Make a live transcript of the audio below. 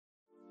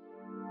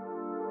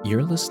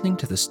You're listening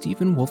to the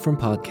Stephen Wolfram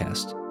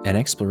Podcast, an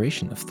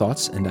exploration of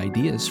thoughts and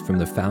ideas from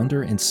the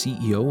founder and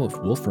CEO of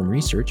Wolfram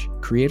Research,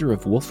 creator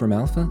of Wolfram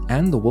Alpha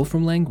and the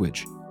Wolfram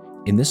language.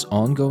 In this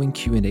ongoing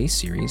Q&A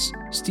series,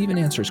 Stephen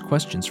answers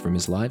questions from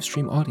his live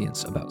stream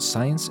audience about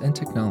science and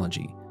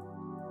technology.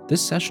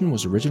 This session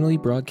was originally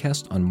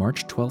broadcast on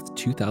March 12,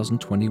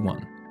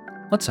 2021.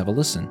 Let's have a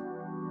listen.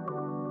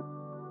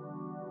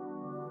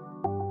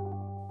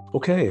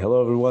 Okay,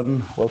 hello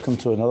everyone. Welcome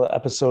to another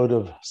episode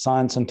of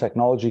Science and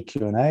Technology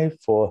Q&A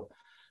for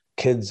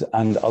kids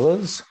and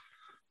others.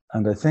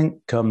 And I think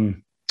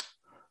you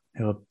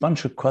have a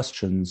bunch of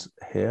questions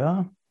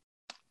here.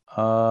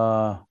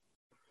 All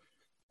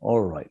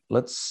right,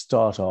 let's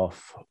start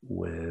off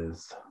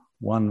with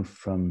one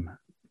from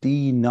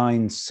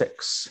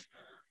D96.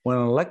 When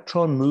an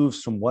electron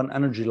moves from one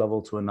energy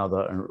level to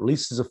another and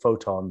releases a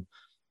photon,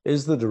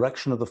 is the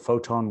direction of the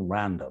photon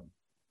random?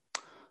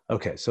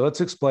 Okay, so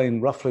let's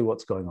explain roughly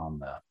what's going on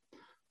there.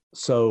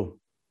 So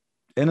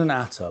in an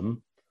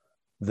atom,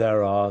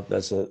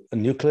 there's a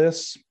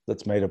nucleus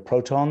that's made of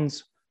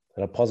protons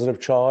that have positive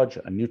charge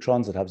and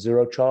neutrons that have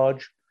zero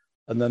charge.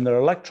 And then there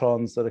are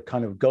electrons that are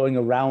kind of going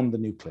around the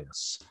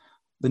nucleus.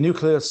 The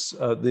nucleus,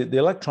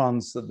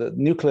 the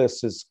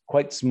nucleus is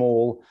quite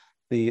small.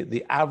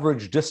 The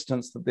average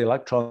distance that the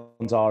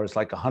electrons are is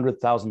like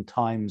 100,000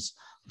 times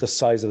the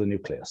size of the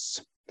nucleus.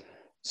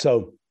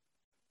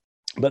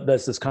 But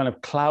there's this kind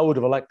of cloud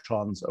of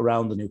electrons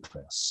around the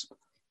nucleus.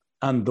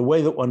 And the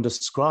way that one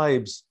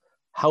describes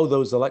how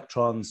those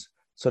electrons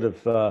sort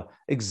of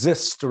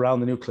exist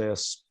around the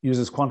nucleus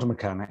uses quantum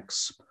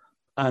mechanics.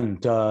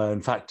 And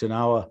in fact, in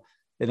our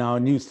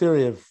new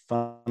theory of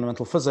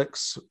fundamental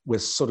physics, we're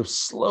sort of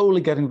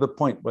slowly getting to the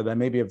point where there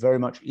may be a very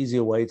much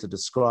easier way to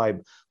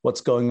describe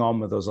what's going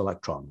on with those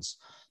electrons.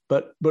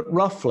 But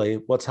roughly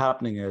what's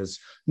happening is,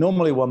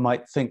 normally one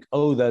might think,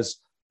 oh, there's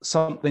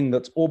something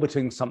that's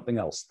orbiting something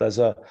else. There's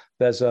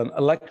an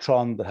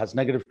electron that has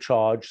negative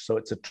charge, so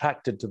it's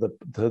attracted to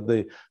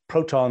the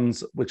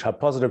protons which have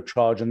positive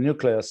charge in the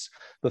nucleus.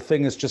 The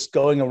thing is just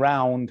going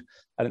around,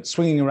 and it's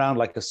swinging around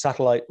like a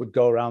satellite would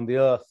go around the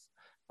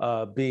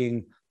Earth,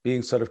 being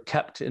sort of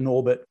kept in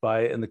orbit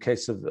by, in the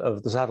case of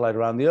the satellite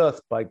around the Earth,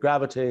 by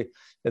gravity.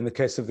 In the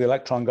case of the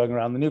electron going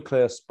around the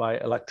nucleus, by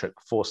electric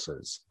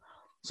forces.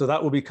 So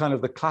that would be kind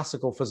of the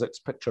classical physics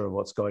picture of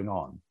what's going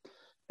on.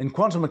 In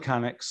quantum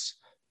mechanics,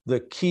 the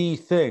key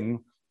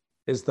thing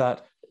is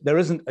that there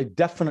isn't a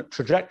definite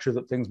trajectory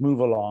that things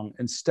move along.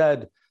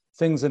 Instead,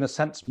 things, in a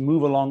sense,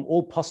 move along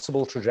all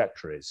possible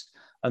trajectories.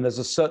 And there's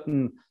a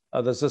certain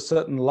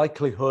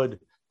likelihood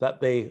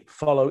that they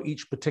follow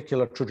each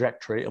particular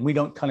trajectory. And we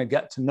don't kind of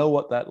get to know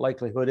what that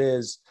likelihood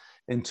is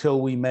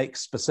until we make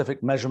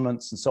specific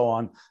measurements and so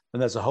on.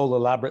 And there's a whole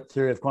elaborate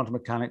theory of quantum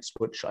mechanics,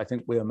 which I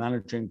think we are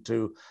managing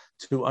to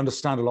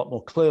understand a lot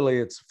more clearly.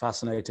 It's a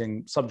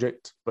fascinating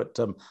subject, but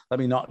let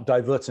me not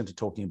divert into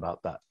talking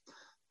about that.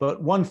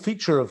 But one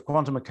feature of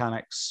quantum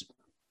mechanics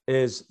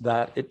is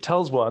that it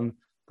tells one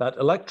that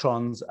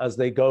electrons, as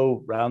they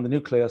go around the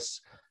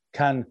nucleus,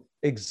 can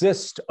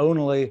exist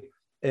only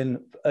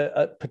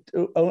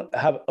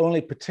have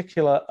only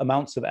particular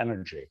amounts of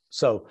energy.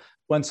 So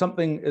when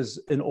something is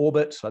in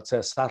orbit, let's say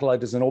a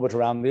satellite is in orbit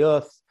around the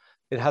Earth,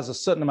 it has a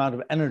certain amount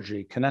of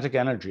energy, kinetic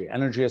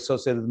energy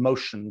associated with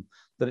motion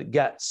that it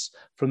gets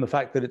from the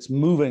fact that it's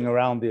moving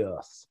around the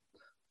Earth.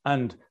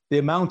 And the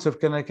amount of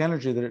kinetic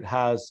energy that it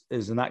has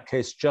is, in that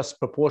case, just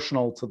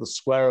proportional to the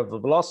square of the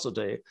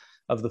velocity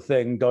of the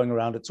thing going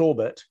around its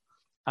orbit.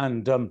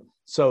 And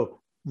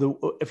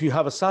if you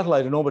have a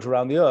satellite in orbit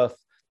around the Earth,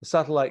 the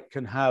satellite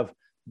can have,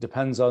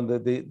 depends on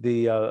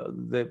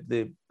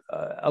the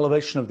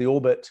elevation of the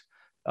orbit,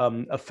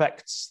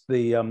 affects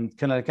the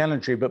kinetic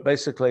energy, but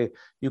basically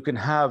you can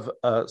have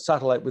a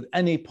satellite with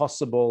any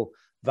possible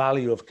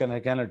value of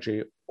kinetic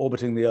energy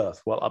orbiting the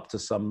Earth, well, up to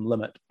some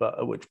limit, but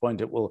at which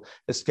point it will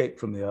escape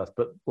from the Earth.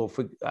 But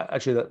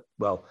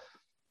a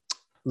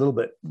little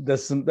bit,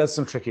 there's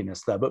some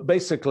trickiness there, but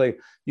basically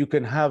you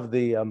can have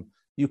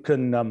you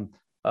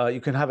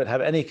can have it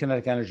have any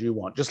kinetic energy you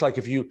want. Just like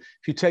if you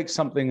take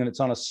something and it's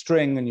on a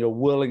string and you're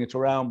whirling it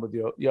around with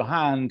your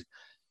hand,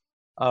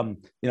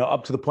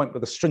 up to the point where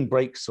the string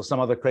breaks or some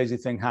other crazy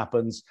thing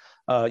happens,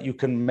 you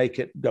can make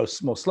it go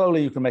more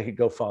slowly, you can make it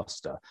go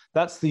faster.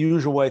 That's the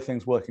usual way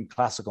things work in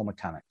classical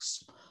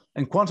mechanics.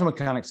 In quantum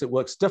mechanics, it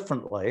works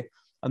differently,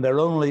 and there are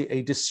only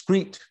a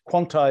discrete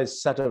quantized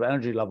set of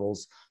energy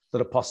levels that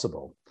are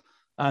possible.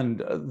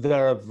 And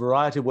there are a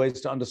variety of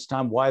ways to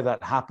understand why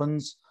that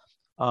happens.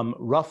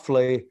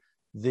 Roughly,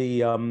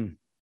 the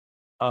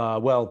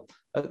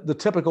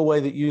typical way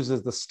that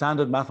uses the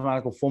standard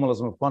mathematical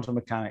formalism of quantum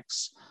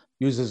mechanics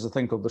uses a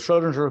thing called the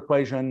Schrödinger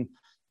equation.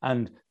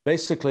 And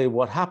basically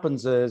what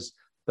happens is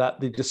that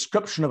the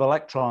description of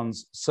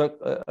electrons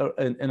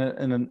in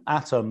an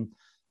atom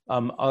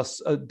are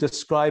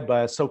described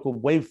by a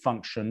so-called wave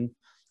function.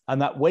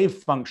 And that wave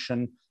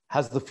function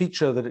has the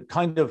feature that it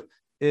kind of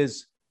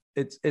is,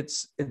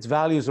 its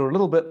values are a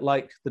little bit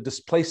like the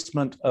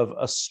displacement of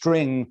a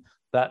string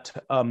that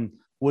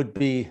would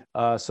be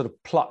sort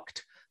of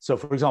plucked So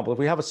for example, if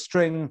we have a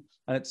string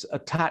and it's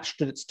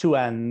attached at its two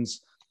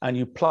ends and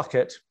you pluck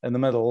it in the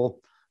middle,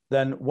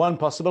 then one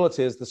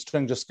possibility is the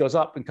string just goes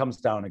up and comes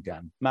down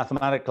again.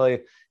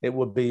 Mathematically, it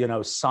would be,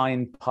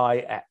 sine pi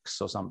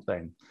x or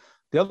something.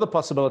 The other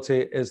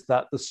possibility is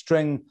that the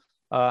string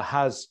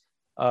has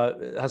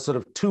sort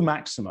of two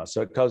maxima.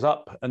 So it goes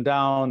up and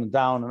down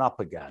and up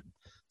again.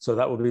 So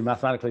that would be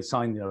mathematically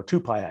sine, 2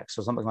 pi x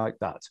or something like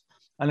that.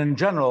 And in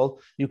general,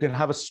 you can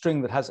have a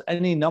string that has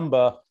any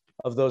number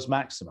of those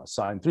maxima,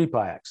 sine 3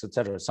 pi x, et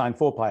cetera, sine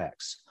 4 pi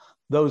x.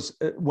 Those,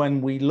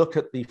 when we look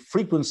at the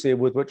frequency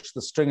with which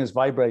the string is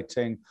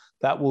vibrating,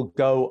 that will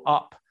go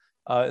up.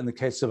 In the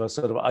case of a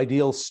sort of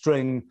ideal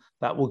string,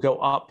 that will go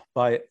up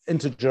by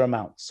integer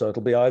amounts. So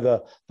it'll be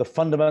either the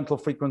fundamental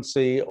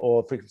frequency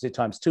or frequency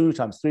times 2,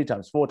 times 3,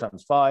 times 4,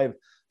 times 5,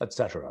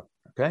 etc.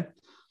 Okay,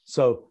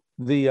 so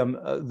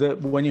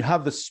when you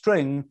have the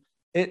string,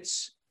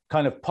 its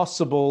kind of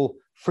possible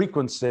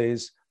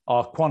frequencies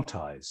are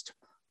quantized.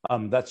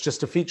 That's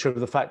just a feature of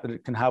the fact that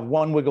it can have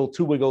 1 wiggle,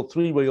 2 wiggle,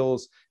 3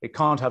 wiggles. It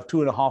can't have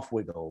 2.5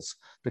 wiggles,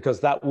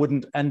 because that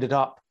wouldn't end it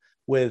up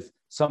with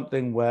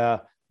something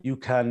where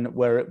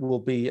it will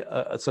be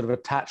sort of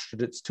attached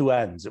at its two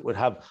ends. It would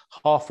have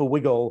half a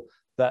wiggle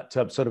that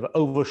sort of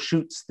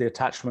overshoots the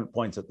attachment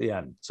point at the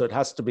end. So it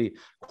has to be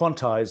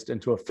quantized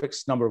into a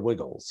fixed number of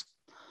wiggles.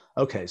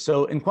 Okay,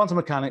 so in quantum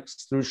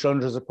mechanics, through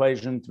Schrödinger's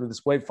equation, through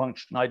this wave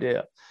function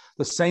idea,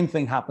 the same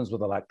thing happens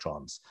with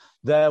electrons.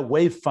 Their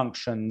wave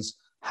functions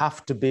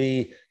have to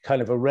be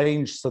kind of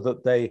arranged so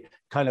that they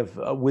kind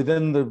of,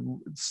 within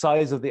the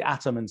size of the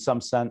atom in some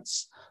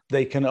sense,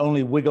 they can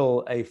only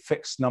wiggle a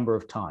fixed number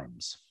of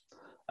times.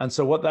 And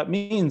so what that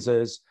means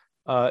is,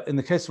 in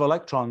the case of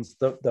electrons,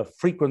 the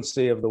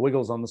frequency of the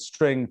wiggles on the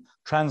string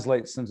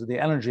translates into the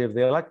energy of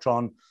the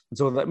electron. And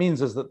so what that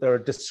means is that there are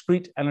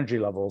discrete energy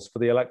levels for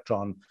the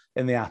electron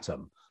in the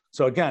atom.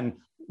 So again,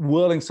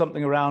 whirling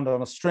something around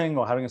on a string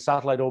or having a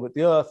satellite orbit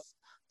the Earth,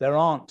 there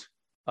aren't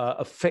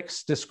a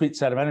fixed discrete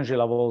set of energy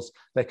levels.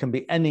 There can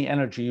be any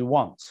energy you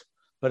want.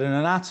 But in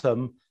an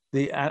atom,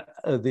 the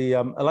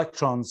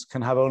electrons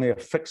can have only a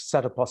fixed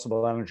set of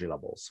possible energy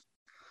levels.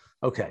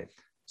 Okay,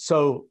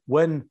 so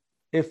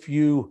if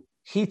you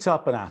heat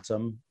up an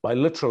atom by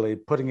literally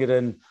putting it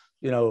in,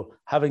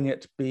 having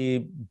it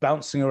be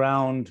bouncing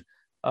around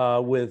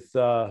with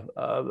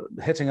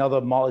hitting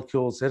other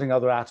molecules, hitting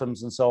other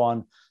atoms and so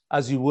on,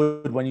 as you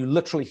would when you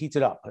literally heat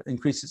it up,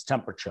 increase its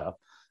temperature.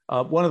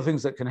 One of the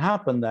things that can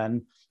happen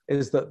then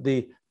is that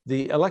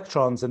the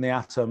electrons in the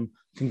atom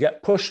can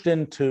get pushed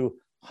into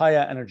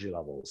higher energy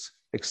levels,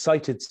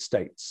 excited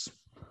states.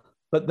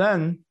 But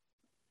then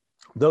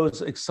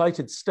those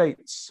excited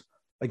states,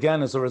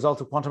 again, as a result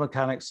of quantum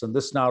mechanics, and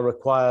this now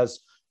requires,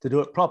 to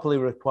do it properly,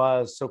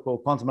 requires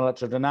so-called quantum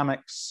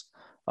electrodynamics,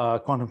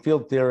 quantum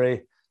field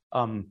theory,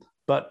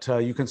 but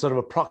you can sort of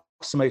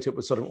approximate it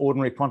with sort of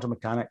ordinary quantum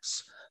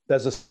mechanics.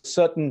 There's a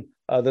certain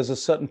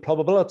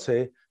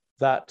probability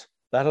that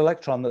that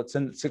electron that's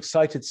in its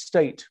excited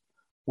state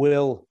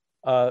will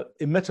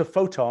emit a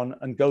photon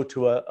and go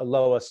to a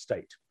lower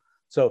state.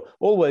 So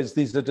always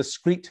these are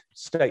discrete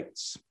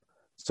states.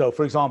 So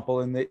for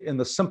example, in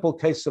the simple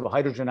case of a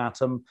hydrogen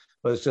atom,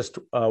 there's just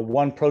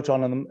one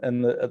proton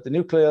at the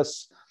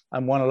nucleus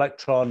and one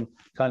electron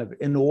kind of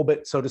in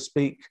orbit, so to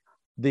speak.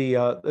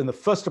 In the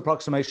first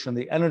approximation,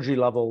 the energy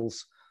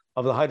levels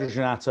of the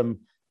hydrogen atom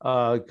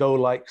go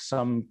like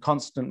some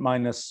constant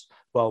minus,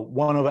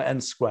 1 over n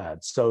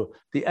squared. So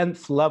the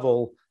nth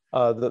level,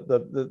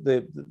 that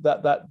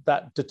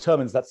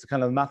determines, that's the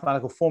kind of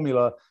mathematical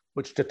formula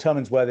which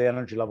determines where the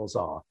energy levels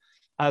are.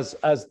 As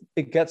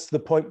it gets to the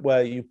point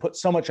where you put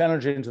so much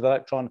energy into the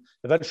electron,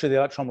 eventually the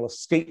electron will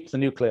escape the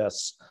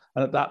nucleus.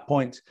 And at that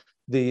point,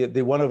 the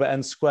 1 over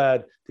n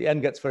squared, the n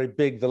gets very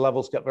big, the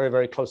levels get very,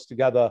 very close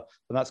together.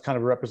 And that's kind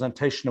of a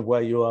representation of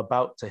where you are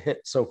about to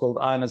hit so-called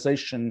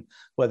ionization,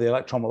 where the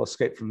electron will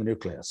escape from the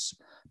nucleus.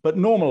 But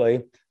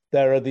normally,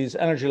 there are these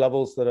energy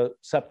levels that are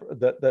separate,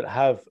 that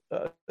are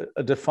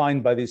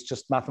defined by these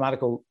just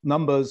mathematical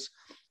numbers,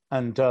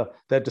 and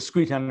they're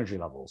discrete energy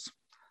levels.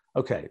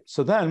 Okay,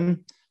 so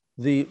then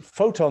the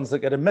photons that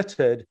get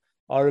emitted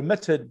are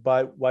emitted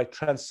by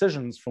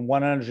transitions from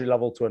one energy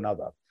level to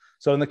another.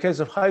 So in the case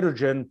of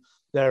hydrogen,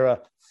 there are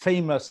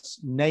famous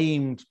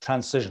named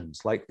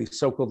transitions, like the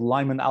so-called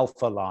Lyman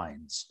alpha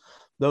lines.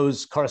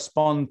 Those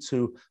correspond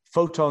to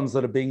photons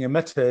that are being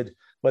emitted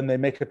when they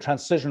make a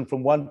transition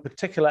from one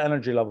particular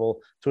energy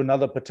level to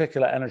another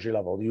particular energy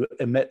level. You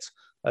emit,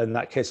 in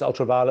that case,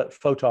 ultraviolet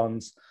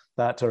photons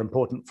that are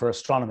important for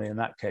astronomy in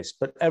that case.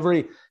 But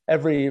every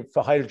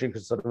for hydrogen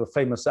is sort of a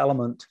famous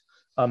element.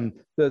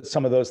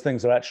 Some of those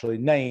things are actually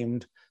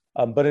named,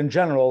 but in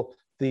general,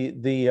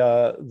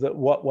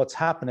 what's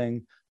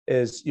happening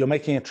is you're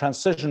making a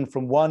transition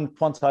from one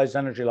quantized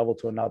energy level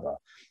to another.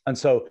 And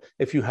so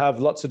if you have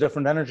lots of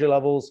different energy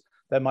levels,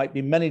 there might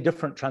be many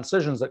different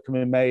transitions that can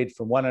be made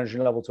from one energy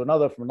level to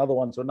another, from another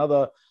one to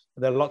another.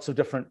 There are lots of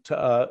different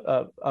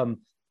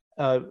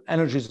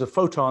energies of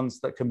photons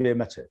that can be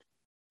emitted.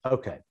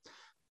 Okay,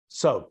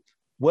 so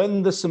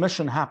when this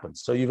emission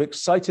happens, so you've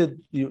excited,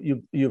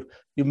 you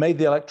made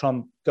the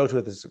electron go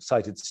to this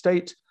excited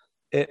state,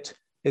 it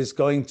is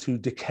going to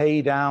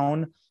decay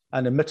down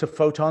and emit a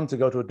photon to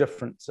go to a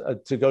different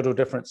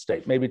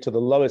state, maybe to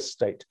the lowest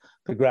state,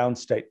 the ground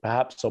state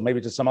perhaps, or maybe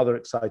to some other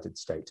excited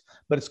state,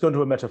 but it's going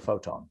to emit a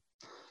photon.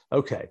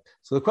 Okay,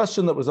 so the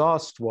question that was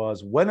asked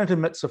was, when it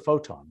emits a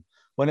photon,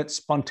 when it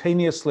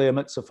spontaneously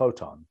emits a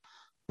photon,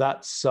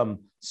 that's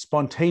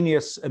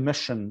spontaneous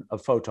emission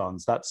of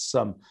photons. That's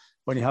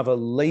when you have a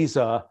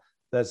laser,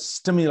 there's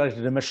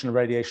stimulated emission of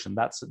radiation.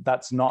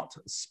 That's not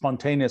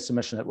spontaneous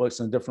emission. It works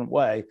in a different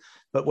way.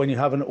 But when you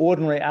have an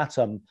ordinary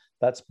atom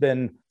that's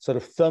been sort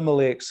of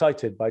thermally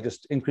excited by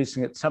just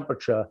increasing its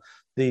temperature,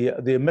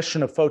 the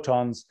emission of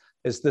photons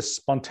is this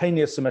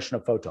spontaneous emission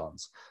of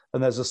photons.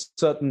 And there's a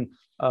certain,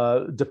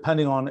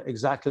 depending on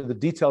exactly the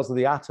details of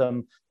the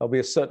atom, there'll be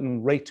a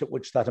certain rate at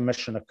which that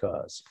emission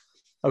occurs.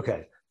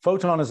 Okay,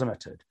 photon is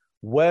emitted.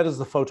 Where does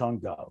the photon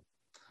go?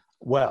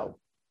 Well,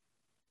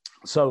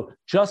 so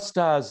just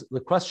as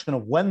the question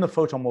of when the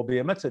photon will be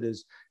emitted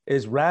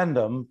is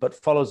random, but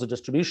follows a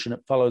distribution,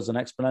 it follows an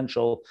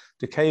exponential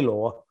decay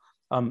law.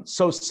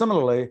 So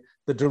similarly,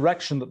 the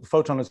direction that the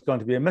photon is going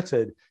to be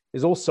emitted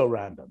is also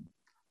random.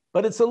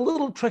 But it's a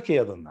little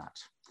trickier than that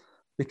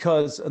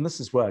because, and this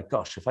is where,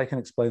 gosh, if I can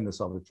explain this,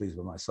 I'll be pleased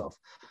with myself.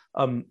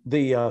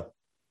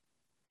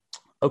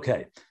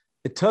 Okay,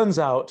 it turns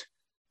out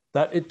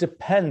that it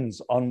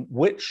depends on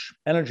which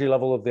energy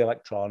level of the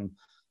electron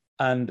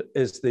and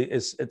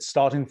it's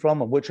starting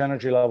from, and which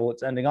energy level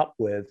it's ending up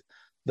with.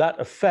 That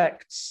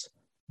affects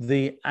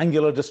the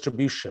angular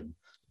distribution,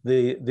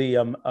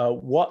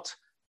 what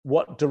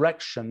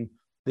direction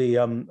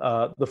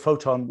the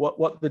photon,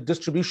 what the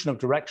distribution of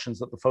directions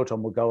that the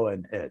photon will go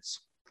in is.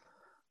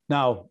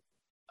 Now,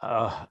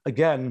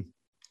 again,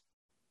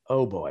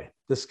 oh boy,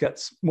 this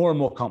gets more and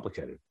more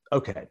complicated.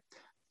 Okay,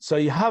 so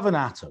you have an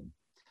atom,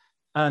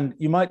 and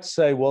you might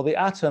say, well, the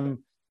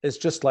atom is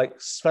just like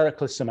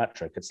spherically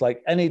symmetric. It's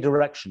like any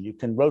direction. You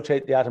can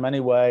rotate the atom any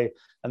way,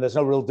 and there's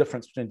no real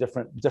difference between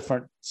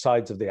different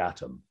sides of the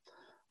atom.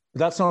 But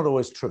that's not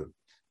always true,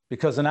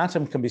 because an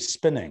atom can be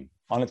spinning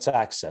on its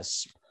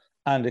axis,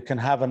 and it can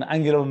have an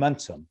angular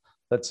momentum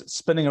that's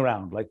spinning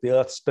around, like the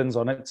Earth spins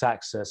on its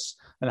axis,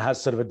 and it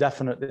has sort of a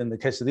definite, in the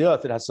case of the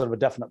Earth, it has sort of a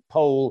definite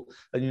pole,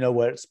 and you know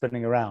where it's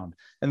spinning around.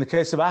 In the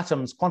case of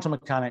atoms, quantum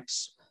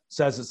mechanics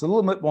says it's a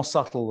little bit more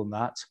subtle than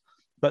that,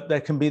 but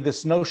there can be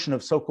this notion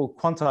of so-called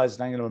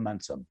quantized angular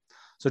momentum.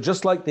 So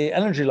just like the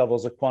energy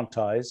levels are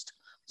quantized,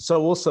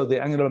 so also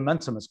the angular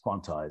momentum is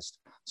quantized.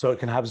 So it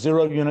can have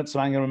 0 units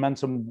of angular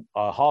momentum,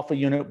 half a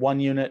unit, 1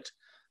 unit.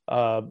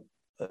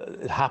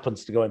 It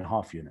happens to go in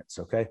half units,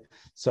 okay?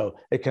 So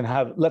it can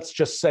have, let's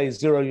just say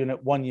 0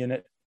 unit, 1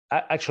 unit.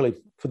 Actually,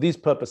 for these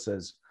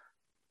purposes,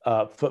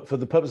 for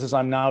the purposes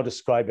I'm now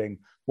describing,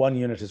 1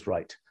 unit is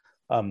right.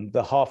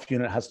 The half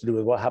unit has to do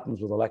with what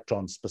happens with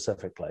electrons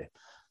specifically.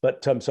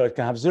 But so it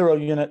can have 0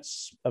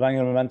 units of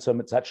angular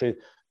momentum. It's actually,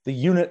 the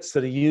units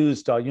that are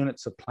used are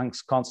units of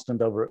Planck's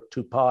constant over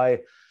 2 pi,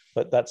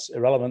 but that's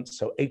irrelevant.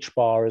 So h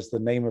bar is the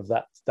name of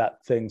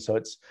that thing. So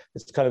it's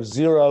kind of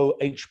 0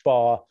 h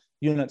bar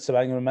units of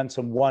angular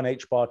momentum, 1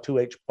 h bar, 2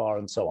 h bar,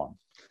 and so on.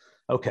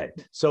 Okay,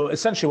 so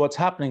essentially what's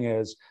happening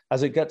is,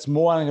 as it gets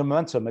more angular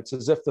momentum, it's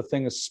as if the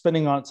thing is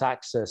spinning on its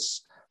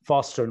axis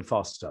faster and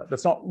faster.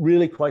 That's not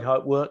really quite how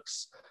it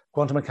works.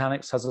 Quantum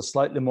mechanics has a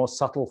slightly more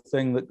subtle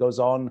thing that goes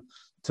on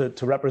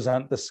to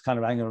represent this kind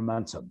of angular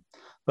momentum.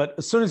 But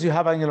as soon as you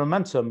have angular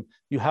momentum,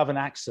 you have an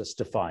axis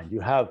defined. You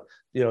have,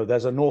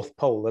 there's a north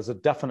pole, there's a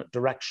definite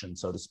direction,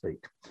 so to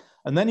speak.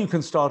 And then you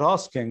can start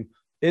asking,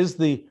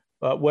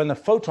 when a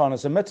photon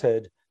is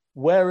emitted,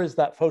 where is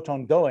that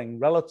photon going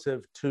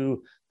relative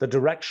to the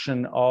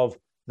direction of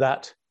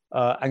that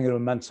angular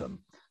momentum?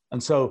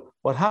 And so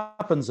what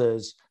happens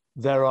is,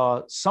 there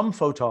are some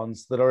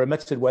photons that are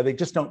emitted where they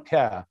just don't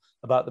care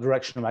about the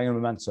direction of angular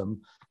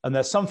momentum. And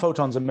there's some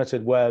photons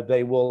emitted where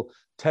they will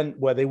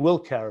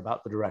care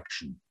about the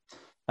direction.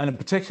 And in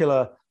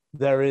particular,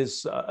 there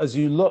is, as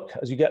you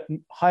get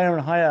higher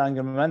and higher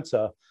angular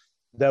momenta,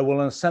 there will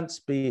in a sense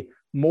be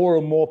more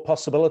and more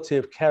possibility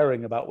of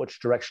caring about which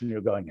direction you're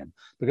going in.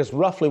 Because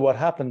roughly what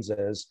happens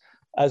is,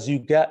 as you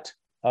get,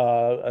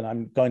 and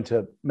I'm going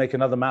to make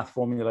another math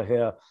formula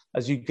here,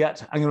 as you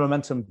get angular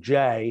momentum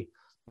J,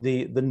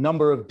 the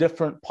number of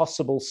different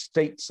possible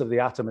states of the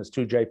atom is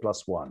 2J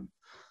plus 1.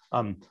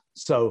 And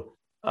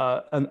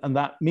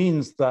that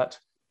means that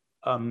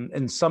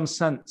in some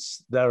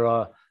sense, there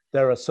are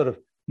sort of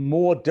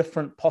more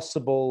different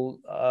possible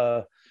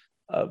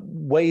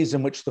ways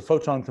in which the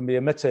photon can be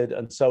emitted.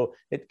 And so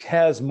it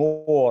cares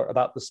more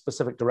about the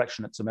specific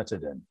direction it's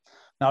emitted in.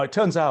 Now, it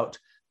turns out,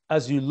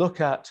 as you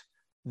look at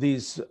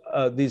these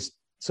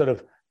sort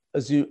of,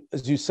 as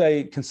you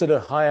say, consider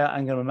higher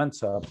angular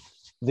momenta,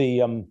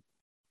 the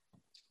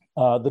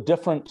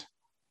different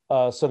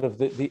sort of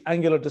the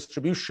angular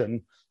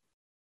distribution,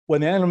 when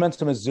the angular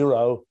momentum is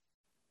 0,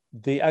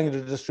 the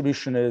angular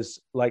distribution is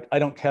like, I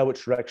don't care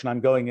which direction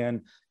I'm going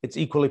in. It's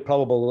equally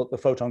probable that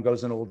the photon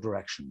goes in all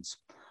directions.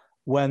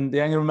 When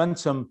the angular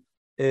momentum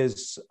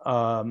is,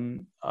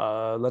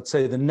 let's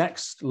say the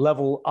next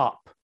level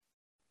up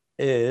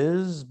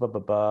is,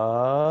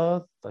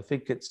 I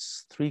think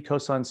it's 3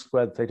 cosine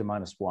squared theta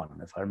minus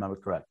 1, if I remember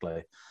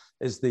correctly,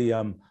 is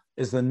the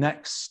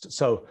next.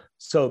 So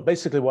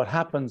basically what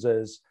happens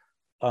is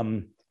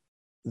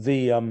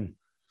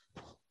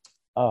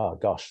oh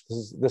gosh,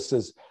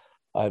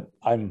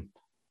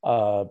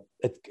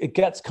 it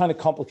gets kind of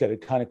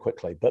complicated kind of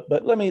quickly, but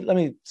let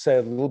me say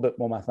a little bit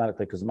more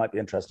mathematically, because it might be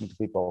interesting to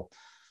people.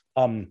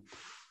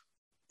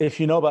 If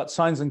you know about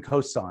sines and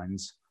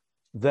cosines,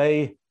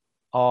 they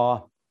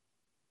are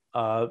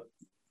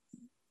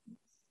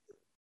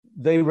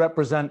they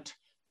represent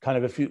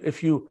kind of,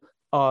 if you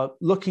are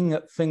looking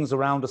at things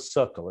around a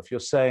circle, if you're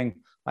saying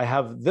I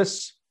have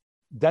this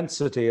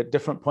density at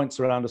different points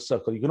around a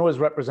circle, you can always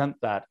represent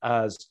that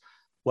as,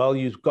 well,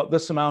 you've got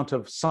this amount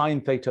of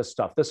sine theta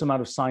stuff, this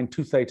amount of sine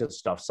 2 theta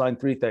stuff, sine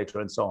 3 theta,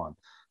 and so on.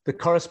 The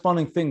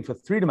corresponding thing for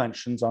 3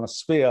 dimensions on a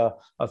sphere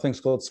are things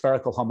called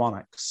spherical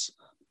harmonics.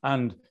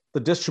 And the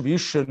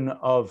distribution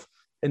of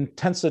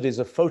intensities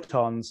of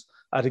photons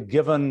at a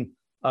given,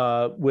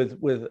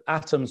 with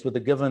atoms with a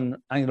given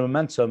angular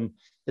momentum,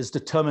 is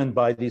determined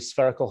by these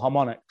spherical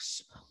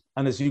harmonics.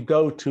 And as you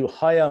go to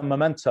higher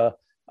momenta,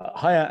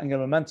 higher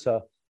angular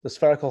momenta, the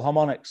spherical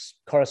harmonics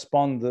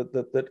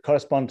that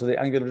correspond to the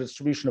angular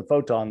distribution of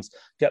photons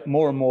get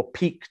more and more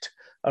peaked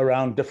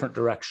around different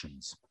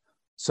directions.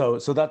 So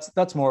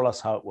that's more or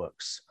less how it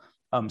works.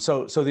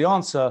 So the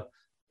answer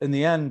in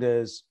the end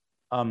is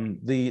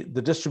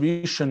the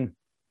distribution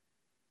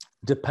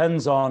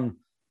depends on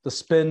the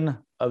spin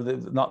of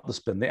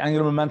the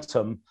angular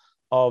momentum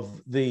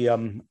of the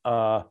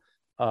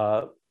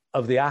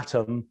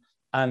atom,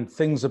 and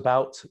things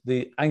about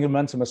the angular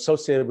momentum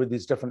associated with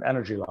these different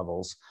energy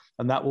levels,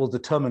 and that will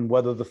determine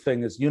whether the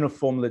thing is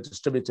uniformly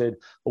distributed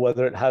or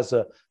whether it has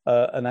a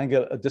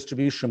angular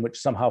distribution which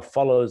somehow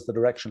follows the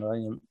direction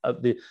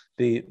of the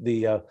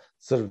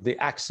sort of the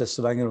axis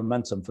of angular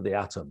momentum for the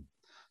atom.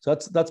 So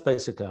that's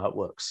basically how it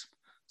works.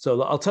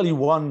 So I'll tell you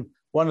one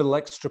little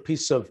extra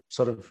piece of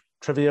sort of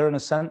trivia, in a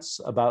sense,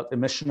 about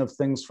emission of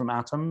things from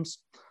atoms.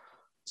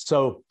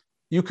 So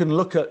you can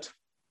look at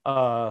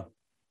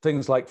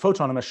things like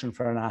photon emission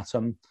for an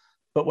atom,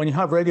 but when you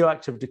have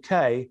radioactive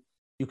decay,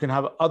 you can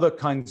have other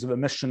kinds of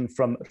emission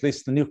from at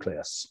least the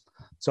nucleus.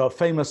 So a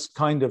famous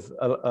kind of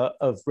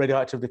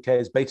radioactive decay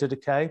is beta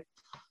decay.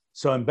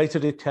 So in beta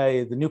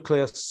decay, the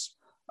nucleus,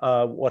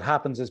 what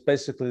happens is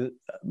basically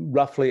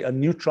roughly a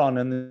neutron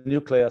in the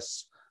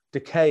nucleus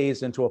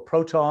decays into a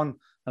proton,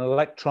 an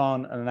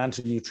electron, and an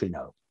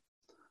antineutrino.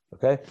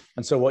 Okay,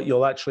 and so what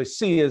you'll actually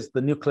see is the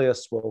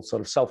nucleus will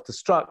sort of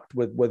self-destruct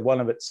with one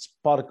of its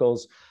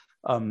particles,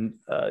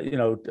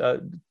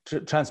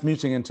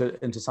 transmuting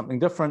into something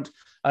different,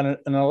 and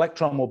an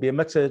electron will be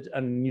emitted,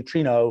 and a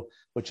neutrino,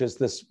 which is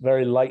this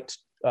very light,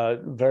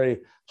 very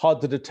hard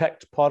to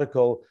detect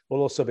particle,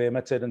 will also be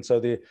emitted, and so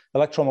the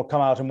electron will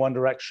come out in one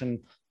direction,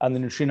 and the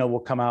neutrino will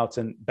come out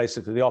in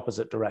basically the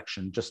opposite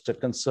direction, just to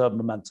conserve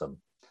momentum.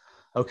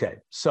 Okay,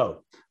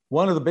 so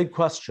one of the big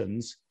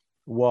questions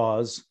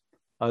was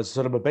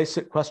sort of a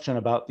basic question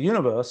about the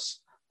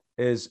universe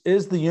is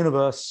the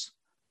universe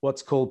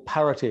what's called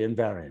parity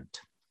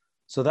invariant?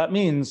 So that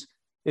means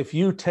if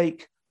you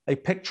take a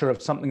picture of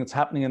something that's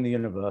happening in the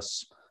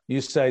universe,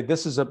 you say,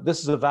 this is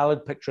a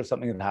valid picture of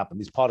something that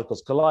happened. These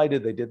particles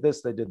collided, they did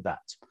this, they did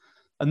that.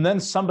 And then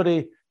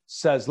somebody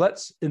says,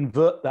 let's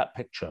invert that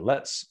picture.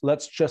 Let's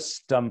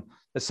just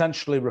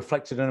essentially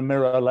reflect it in a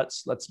mirror.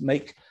 Let's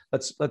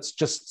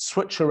just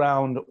switch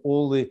around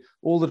all the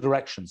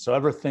directions. So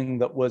everything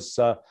that was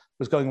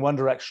going one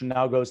direction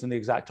now goes in the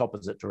exact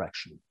opposite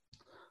direction.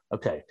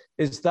 Okay,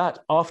 is that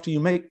after you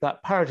make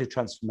that parity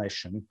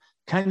transformation,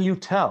 can you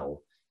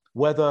tell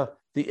whether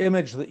the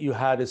image that you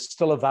had is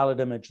still a valid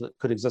image that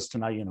could exist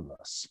in our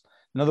universe?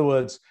 In other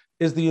words,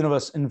 is the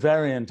universe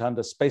invariant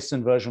under space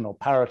inversion or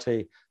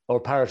parity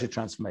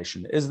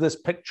transformation? Is this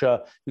picture,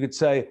 you could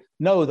say,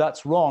 no,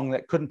 that's wrong,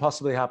 that couldn't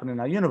possibly happen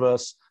in our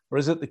universe? Or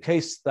is it the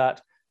case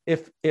that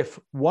if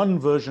one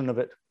version of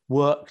it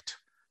worked,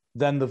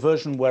 then the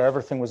version where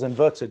everything was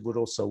inverted would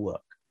also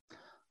work?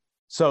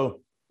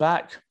 So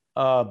back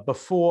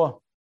before,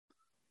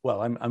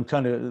 well, I'm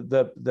kind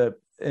of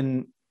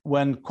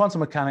when quantum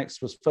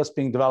mechanics was first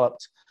being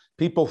developed,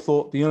 people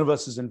thought the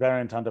universe is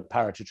invariant under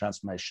parity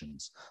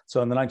transformations.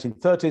 So in the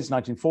 1930s,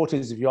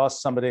 1940s, if you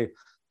ask somebody,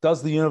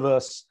 does the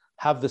universe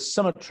have this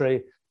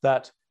symmetry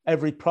that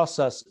every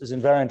process is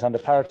invariant under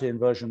parity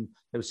inversion,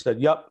 they would say,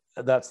 yep,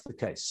 that's the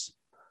case.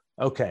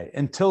 Okay,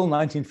 until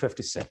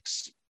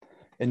 1956.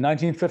 In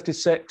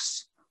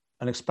 1956,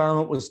 an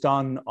experiment was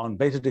done on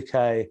beta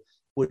decay,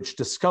 which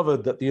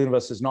discovered that the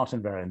universe is not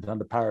invariant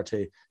under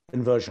parity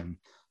inversion.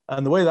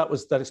 And the way that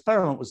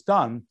experiment was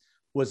done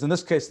was, in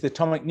this case, the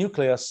atomic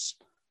nucleus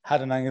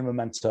had an angular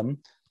momentum.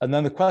 And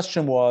then the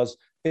question was,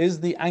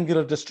 is the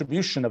angular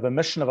distribution of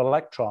emission of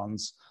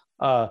electrons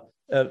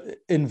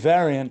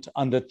invariant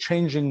under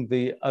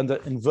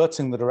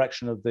inverting the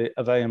direction of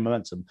angular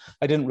momentum?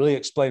 I didn't really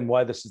explain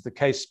why this is the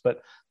case,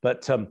 but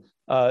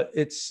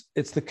it's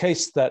the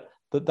case that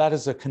that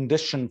is a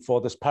condition for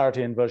this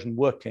parity inversion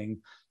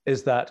working,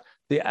 is that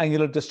the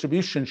angular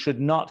distribution should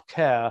not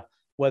care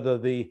whether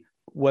the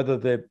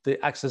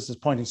axis is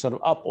pointing sort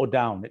of up or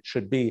down. It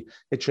should be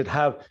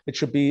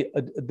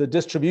the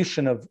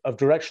distribution of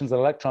directions that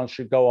electrons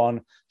should go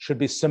on should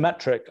be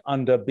symmetric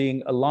under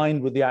being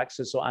aligned with the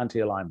axis or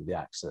anti-aligned with the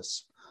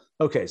axis.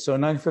 Okay, so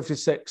in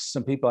 1956,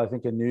 some people, I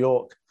think in New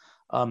York,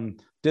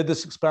 did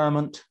this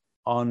experiment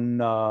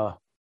on, I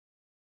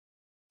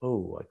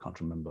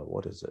can't remember,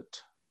 what is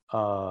it?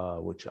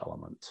 Which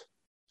element?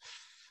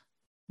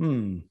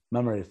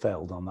 Memory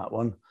failed on that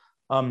one.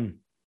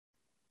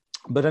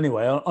 But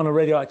anyway, on a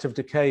radioactive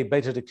decay,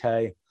 beta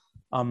decay,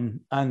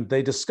 and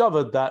they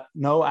discovered that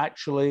no,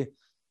 actually,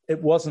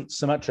 it wasn't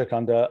symmetric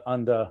under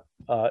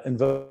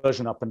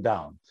inversion up and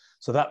down.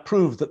 So that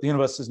proved that the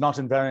universe is not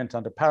invariant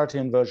under parity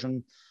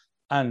inversion.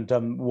 And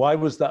why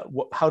was that?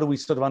 How do we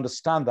sort of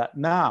understand that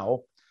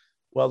now?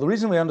 Well, the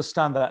reason we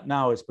understand that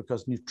now is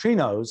because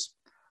neutrinos,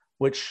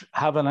 which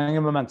have an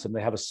angular momentum,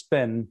 they have a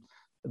spin.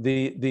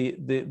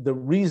 The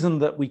reason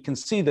that we can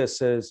see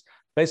this is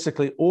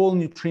basically all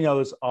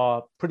neutrinos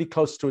are pretty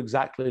close to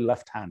exactly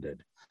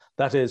left-handed.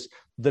 That is,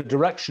 the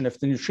direction, if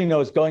the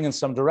neutrino is going in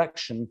some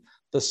direction,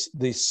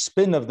 the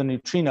spin of the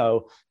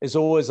neutrino is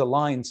always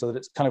aligned so that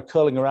it's kind of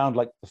curling around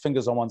like the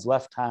fingers on one's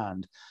left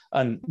hand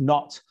and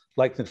not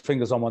like the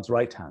fingers on one's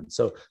right hand.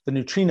 So the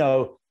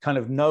neutrino kind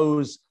of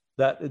knows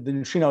that the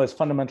neutrino is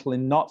fundamentally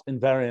not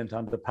invariant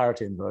under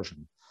parity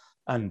inversion.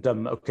 And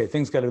okay,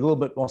 things get a little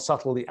bit more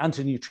subtle. The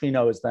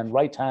antineutrino is then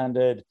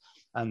right-handed,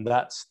 and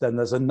then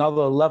there's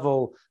another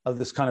level of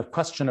this kind of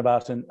question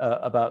about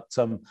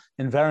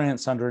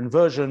invariance under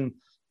inversion.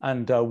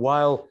 And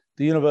while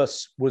the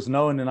universe was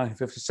known in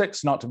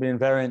 1956 not to be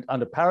invariant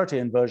under parity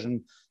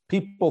inversion,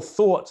 people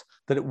thought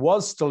that it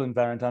was still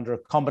invariant under a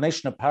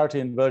combination of parity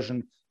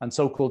inversion and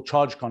so-called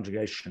charge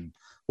conjugation,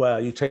 where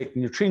you take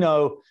the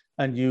neutrino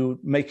and you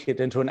make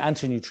it into an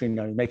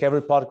antineutrino. You make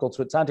every particle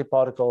to its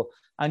antiparticle,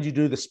 and you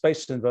do the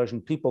space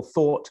inversion. People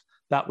thought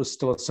that was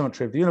still a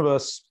symmetry of the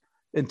universe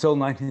until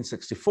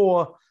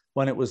 1964,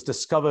 when it was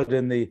discovered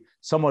in the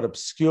somewhat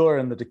obscure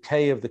in the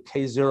decay of the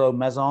K0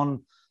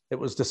 meson. It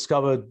was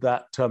discovered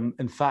that,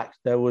 in fact,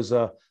 there was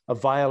a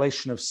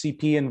violation of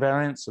CP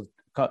invariance, of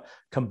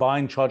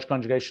combined charge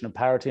conjugation and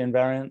parity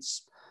invariance.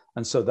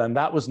 And so then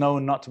that was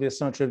known not to be a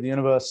symmetry of the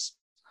universe.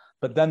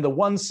 But then the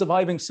one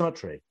surviving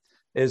symmetry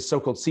is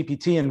so-called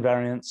CPT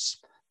invariance,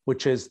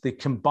 which is the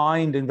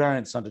combined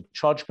invariance under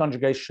charge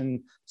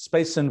conjugation,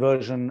 space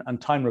inversion, and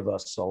time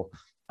reversal.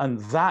 And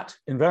that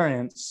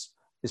invariance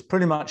is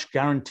pretty much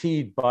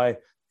guaranteed by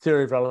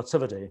theory of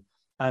relativity.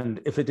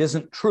 And if it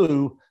isn't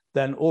true,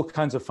 then all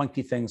kinds of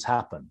funky things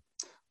happen.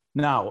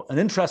 Now, an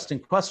interesting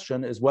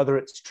question is whether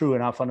it's true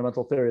in our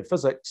fundamental theory of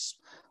physics,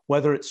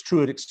 whether it's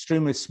true at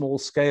extremely small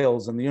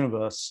scales in the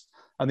universe.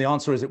 And the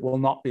answer is it will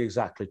not be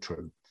exactly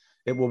true.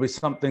 It will be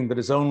something that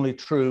is only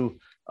true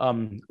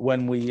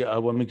when we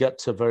get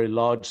to very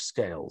large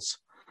scales.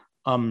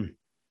 It's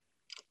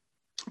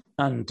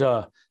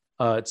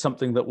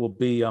something that will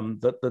be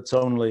that's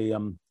only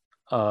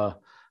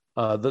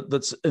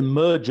that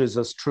emerges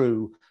as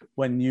true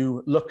when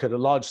you look at a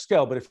large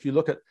scale. But if you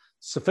look at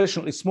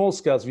sufficiently small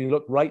scales, if you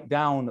look right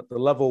down at the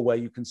level where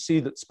you can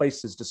see that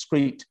space is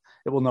discrete,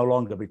 it will no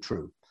longer be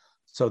true.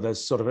 So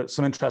there's sort of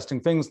some interesting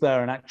things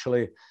there. And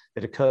actually,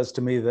 it occurs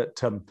to me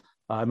that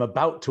I'm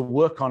about to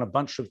work on a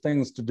bunch of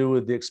things to do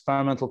with the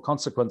experimental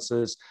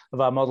consequences of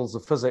our models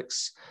of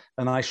physics.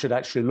 And I should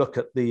actually look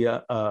at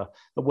the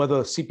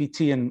whether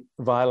CPT in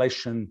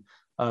violation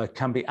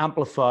can be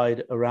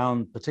amplified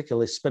around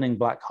particularly spinning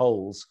black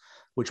holes,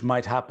 which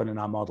might happen in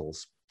our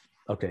models.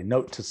 Okay,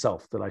 note to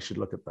self that I should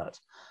look at that.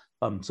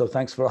 So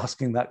thanks for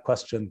asking that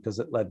question, because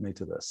it led me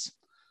to this.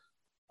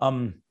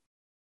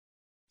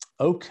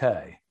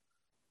 Okay,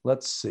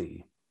 let's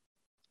see.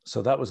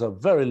 So that was a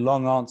very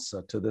long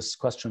answer to this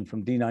question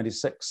from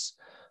D96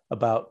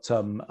 about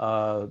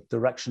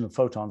direction of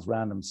photons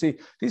random. See,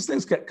 these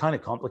things get kind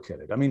of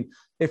complicated. I mean,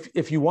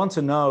 if you want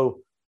to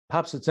know,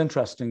 perhaps it's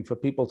interesting for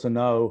people to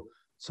know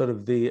sort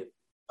of the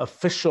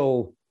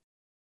official,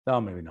 no,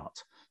 maybe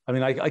not. I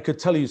mean, I could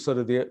tell you sort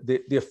of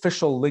the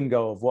official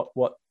lingo of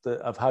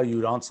of how you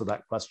would answer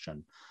that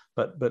question,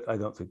 but I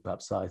don't think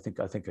perhaps I think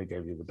I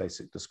gave you the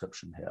basic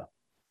description here.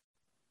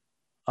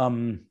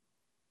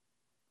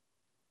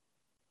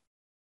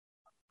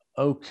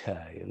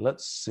 Okay,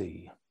 let's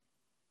see.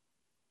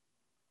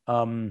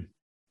 I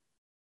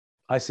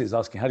see is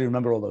asking, how do you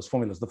remember all those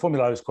formulas? The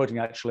formula I was quoting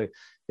actually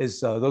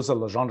is, those are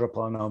Legendre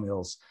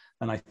polynomials.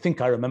 And I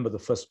think I remember the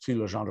first few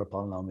Legendre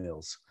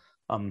polynomials.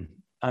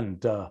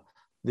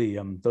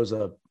 Those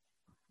are,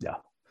 yeah.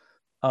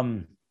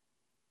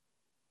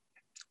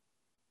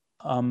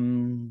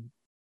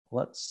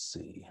 Let's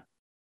see.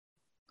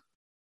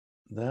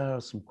 There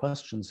are some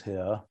questions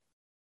here.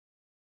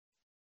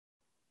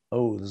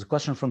 Oh, there's a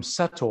question from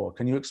Setor.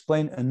 Can you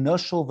explain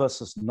inertial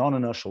versus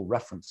non-inertial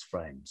reference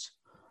frames?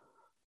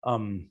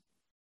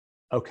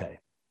 Okay.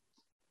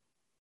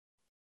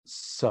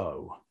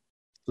 So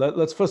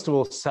let's first of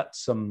all set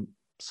some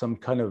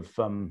kind of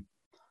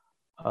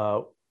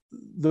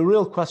the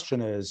real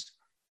question is,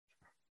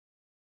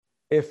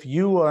 if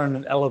you are in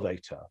an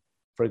elevator,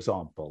 for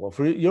example, or if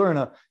you're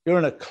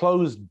in a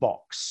closed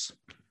box,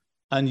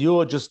 and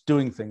you're just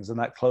doing things in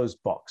that closed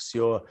box,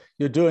 you're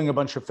doing a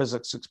bunch of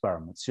physics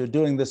experiments, you're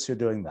doing this, you're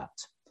doing that.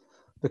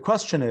 The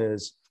question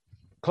is,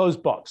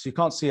 closed box, you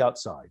can't see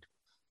outside.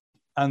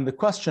 And the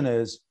question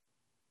is,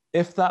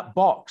 if that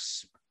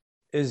box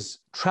is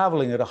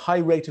traveling at a high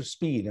rate of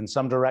speed in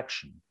some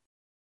direction,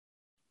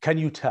 can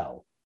you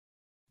tell?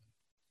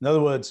 In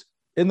other words,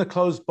 in the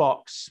closed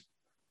box,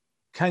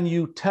 can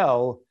you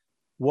tell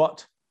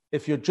what,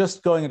 if you're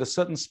just going at a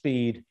certain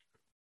speed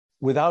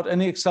without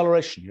any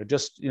acceleration, you're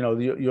just,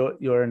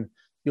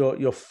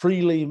 you're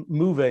freely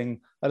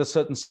moving at a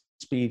certain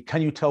speed,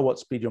 can you tell what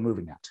speed you're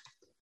moving at?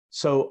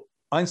 So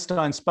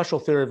Einstein's special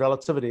theory of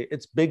relativity,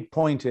 its big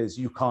point is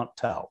you can't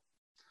tell.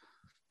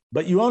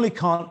 But you only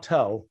can't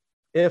tell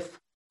if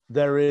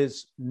there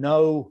is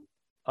no,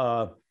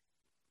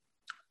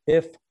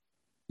 if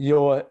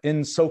you're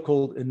in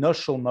so-called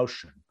inertial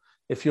motion.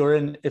 If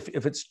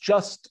it's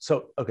just,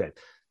 so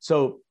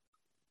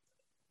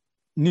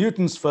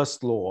Newton's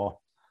first law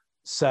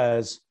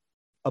says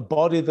a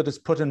body that is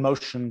put in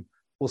motion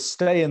will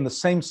stay in the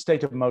same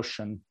state of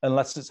motion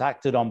unless it's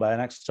acted on by an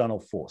external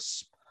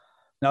force.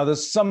 Now,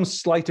 there's some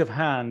sleight of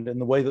hand in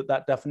the way that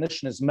that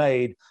definition is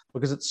made,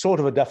 because it's sort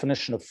of a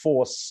definition of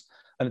force,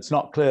 and it's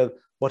not clear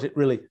what it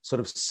really sort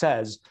of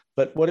says.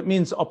 But what it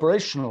means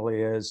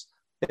operationally is,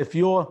 if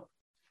you're,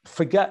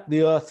 forget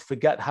the Earth,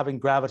 forget having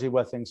gravity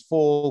where things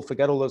fall,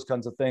 forget all those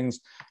kinds of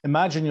things.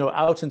 Imagine you're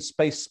out in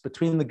space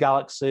between the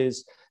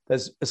galaxies.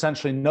 There's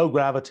essentially no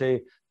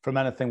gravity from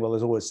anything. Well,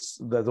 there's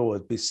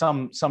always be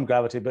some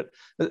gravity, but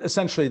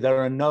essentially there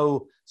are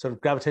no sort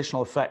of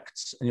gravitational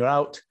effects, and you're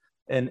out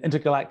in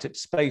intergalactic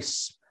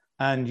space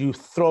and you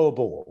throw a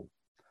ball.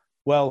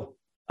 Well,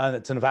 and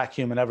it's in a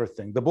vacuum and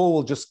everything. The ball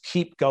will just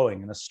keep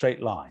going in a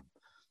straight line.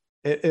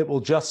 It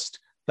will just,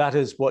 that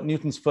is what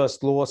Newton's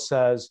first law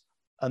says,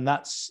 and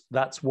that's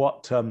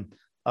what will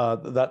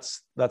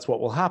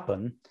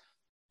happen.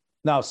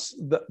 Now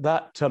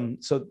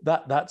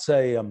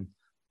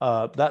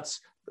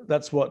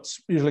that's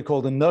what's usually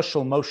called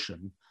inertial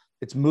motion.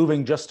 It's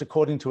moving just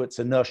according to its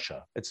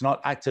inertia. It's not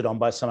acted on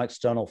by some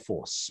external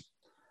force.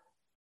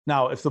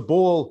 Now, if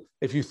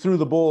you threw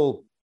the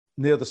ball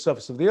near the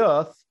surface of the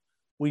Earth,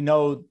 we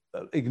know,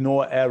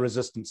 ignore air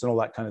resistance and all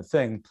that kind of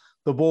thing,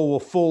 the ball will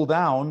fall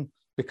down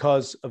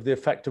because of the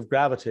effect of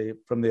gravity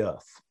from the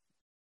Earth.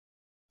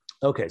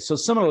 Okay, so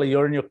similarly,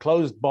 you're in your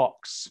closed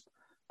box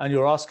and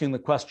you're asking the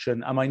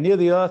question, am I near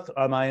the Earth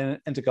or am I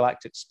in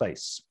intergalactic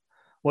space?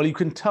 Well, you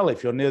can tell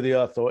if you're near the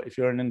Earth or if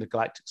you're in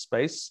intergalactic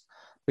space,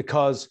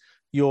 because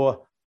the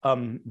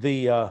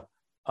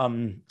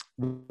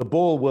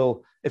ball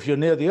will, if you're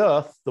near the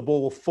Earth, the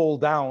ball will fall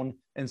down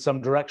in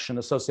some direction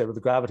associated with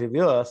the gravity of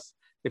the Earth.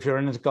 If you're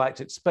in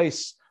intergalactic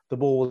space, the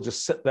ball will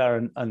just sit there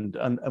and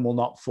will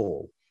not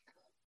fall.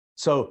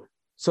 So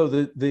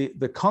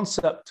the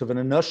concept of an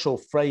inertial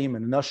frame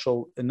and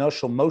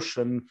inertial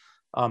motion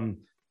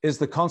is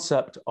the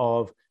concept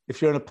of,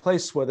 if you're in a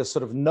place where there's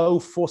sort of no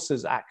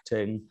forces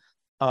acting,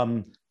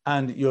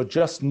 and you're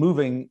just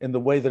moving in the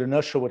way that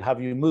inertia would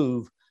have you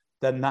move,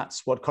 then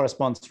that's what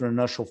corresponds to an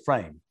inertial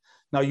frame.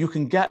 Now, you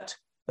can get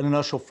an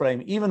inertial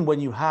frame even when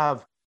you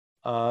have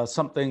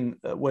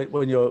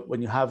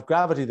when you have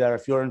gravity there.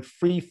 If you're in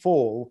free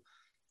fall,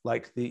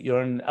 like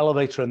you're in an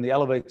elevator and the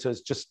elevator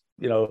is just,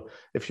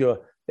 if you're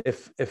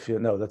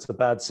no, that's a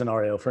bad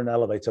scenario for an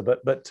elevator,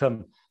 but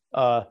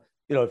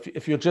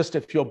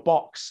if your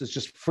box is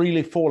just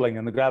freely falling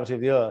in the gravity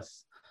of the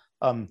Earth,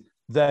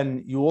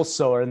 then you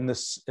also are in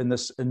this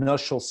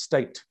inertial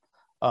state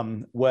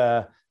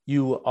where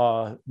you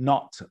are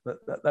not.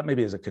 That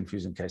maybe is a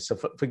confusing case. So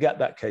forget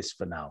that case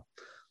for now.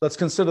 Let's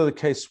consider the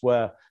case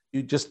where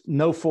you just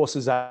no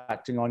forces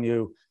acting on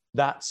you.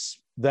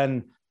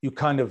 Then you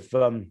kind of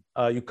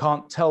you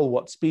can't tell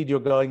what speed you're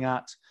going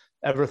at.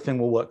 Everything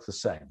will work the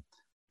same.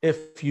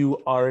 If you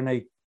are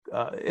in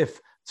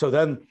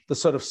then the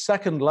sort of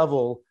second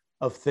level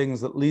of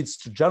things that leads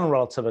to general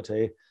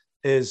relativity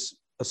is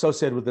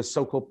associated with this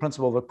so-called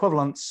principle of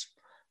equivalence,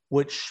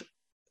 which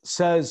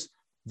says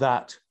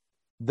that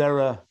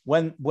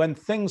when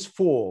things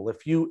fall,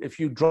 if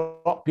you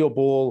drop your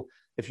ball,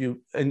 if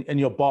you in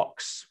your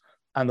box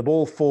and the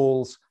ball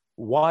falls,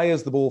 why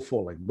is the ball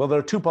falling? Well, there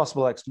are two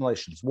possible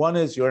explanations. One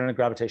is you're in a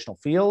gravitational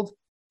field,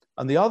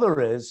 and the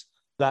other is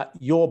that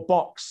your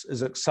box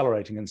is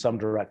accelerating in some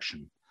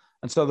direction.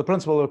 And so the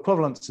principle of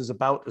equivalence is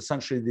about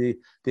essentially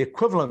the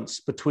equivalence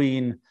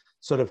between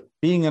sort of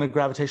being in a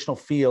gravitational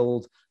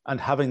field and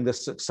having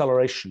this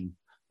acceleration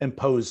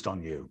imposed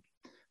on you.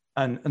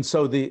 And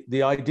so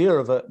the idea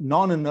of a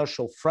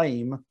non-inertial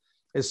frame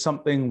is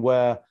something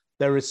where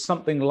there is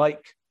something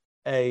like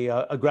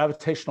a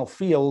gravitational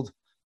field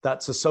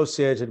that's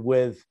associated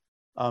with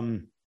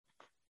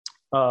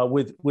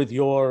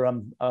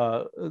your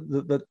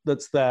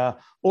that's there,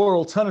 or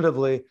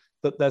alternatively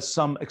that there's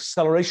some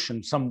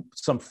acceleration,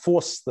 some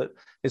force that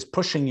is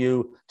pushing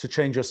you to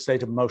change your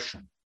state of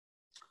motion.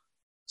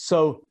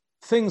 So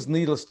things,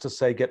 needless to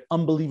say, get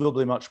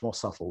unbelievably much more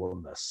subtle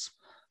than this.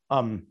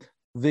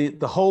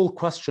 The whole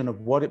question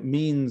of what it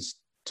means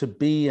to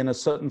be in a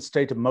certain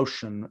state of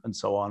motion and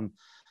so on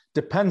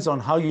depends on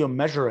how you're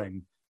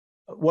measuring.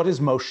 What is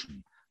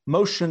motion?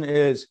 Motion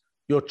is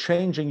you're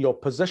changing your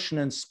position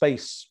in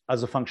space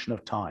as a function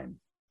of time.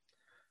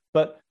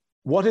 But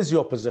what is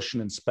your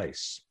position in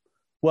space?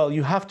 Well,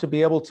 you have to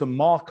be able to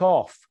mark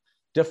off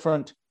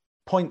different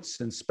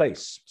points in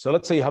space. So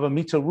let's say you have a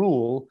meter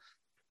rule,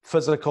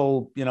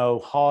 physical,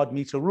 hard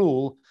meter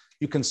rule.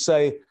 You can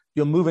say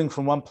you're moving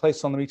from one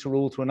place on the meter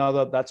rule to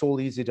another. That's all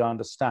easy to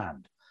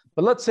understand.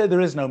 But let's say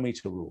there is no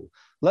meter rule.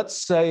 Let's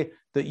say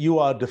that you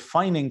are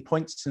defining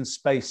points in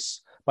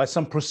space by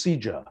some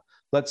procedure.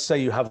 Let's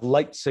say you have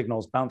light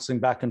signals bouncing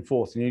back and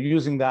forth, and you're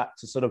using that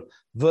to sort of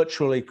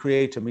virtually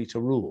create a meter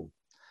rule.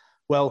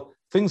 Well,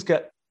 things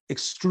get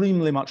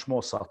extremely much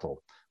more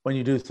subtle when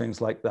you do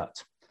things like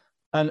that.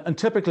 And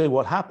typically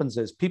what happens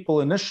is people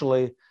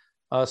initially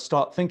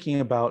start thinking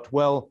about,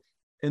 well,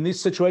 in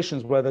these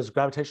situations where there's a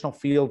gravitational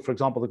field, for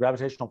example, the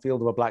gravitational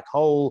field of a black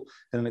hole,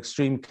 in an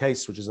extreme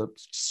case, which is a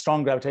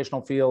strong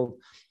gravitational field,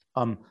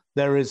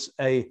 there is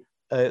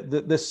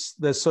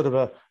there's sort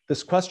of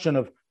this question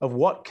of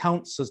what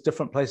counts as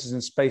different places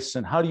in space,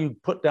 and how do you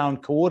put down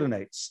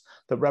coordinates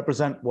that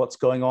represent what's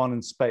going on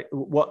in space,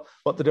 what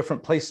the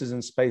different places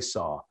in space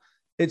are.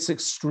 It's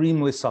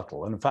extremely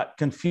subtle, and in fact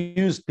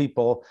confused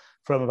people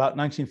from about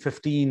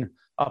 1915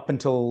 up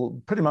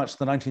until pretty much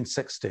the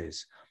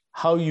 1960s,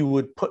 how you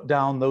would put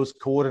down those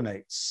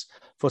coordinates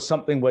for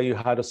something where you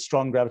had a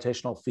strong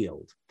gravitational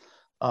field.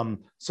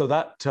 So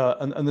that,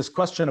 and this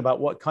question about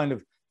what kind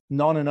of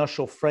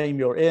non-inertial frame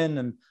you're in,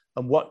 and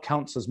what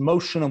counts as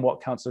motion and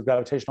what counts as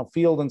gravitational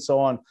field and so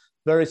on,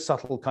 very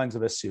subtle kinds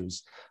of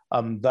issues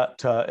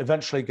that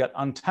eventually get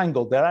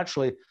untangled. They're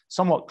actually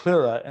somewhat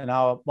clearer in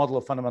our model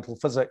of fundamental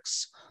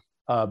physics,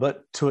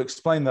 but to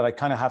explain that, I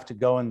kind of have to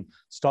go and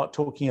start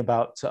talking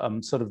about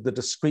sort of the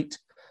discrete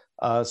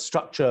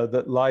structure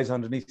that lies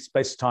underneath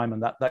space-time,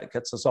 and that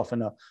gets us off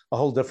in a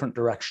whole different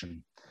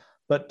direction.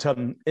 But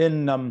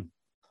in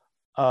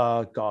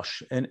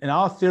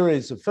our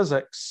theories of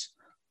physics,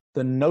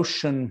 the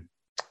notion,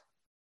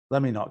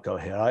 let me not go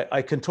here.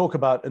 I can talk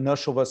about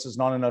inertial versus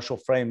non-inertial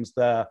frames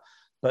there,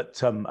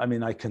 but I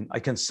mean, I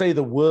can say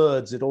the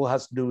words. It all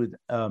has to do with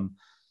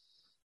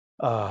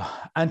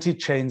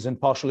anti-chains in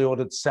partially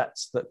ordered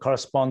sets that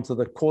correspond to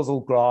the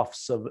causal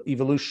graphs of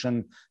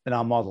evolution in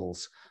our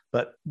models.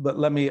 But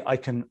I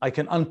can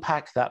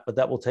unpack that, but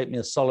that will take me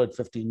a solid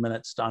 15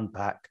 minutes to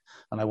unpack,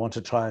 and I want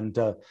to try and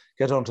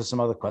get onto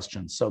some other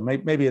questions. So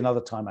maybe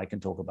another time I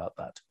can talk about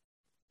that.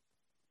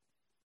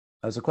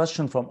 There's a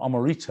question from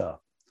Amorita.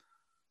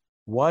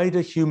 Why do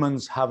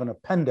humans have an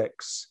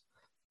appendix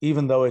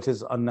even though it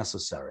is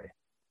unnecessary?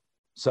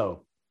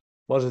 So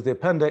what is the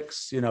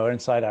appendix?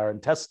 Inside our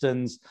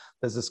intestines,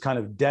 there's this kind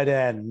of dead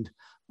end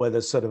where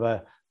there's sort of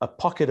a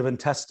pocket of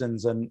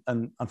intestines, and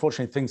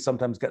unfortunately things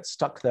sometimes get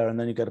stuck there, and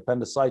then you get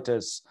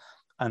appendicitis,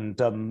 and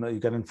you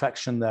get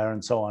infection there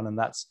and so on, and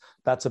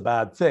that's a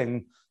bad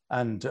thing.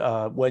 And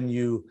when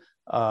you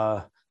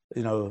have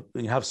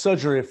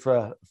surgery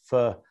for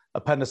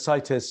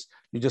appendicitis,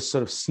 you just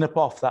sort of snip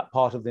off that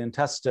part of the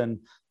intestine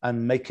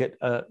and make it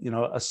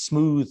a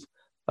smooth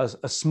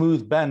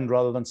bend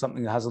rather than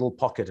something that has a little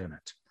pocket in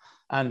it.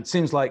 And it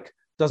seems like it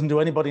doesn't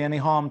do anybody any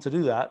harm to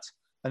do that.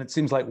 And it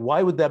seems like,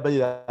 why would there be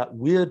that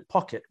weird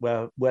pocket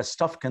where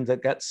stuff can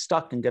get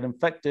stuck and get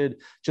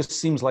infected? Just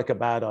seems like a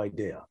bad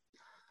idea.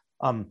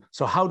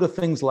 So how do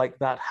things like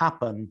that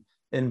happen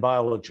in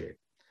biology?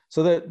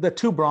 So there are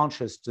two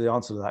branches to the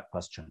answer to that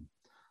question.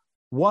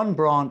 One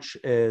branch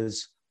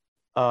is,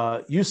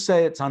 you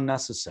say it's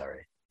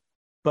unnecessary,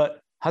 but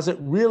has it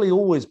really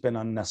always been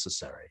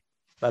unnecessary?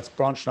 That's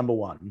branch number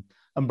one.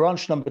 And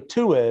branch number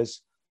two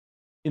is,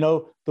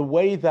 the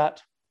way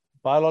that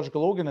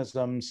biological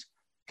organisms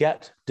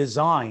get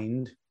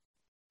designed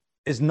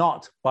is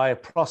not by a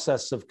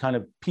process of kind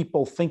of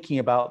people thinking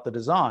about the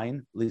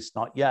design, at least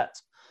not yet.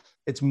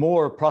 It's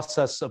more a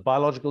process of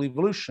biological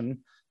evolution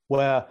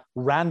where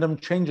random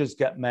changes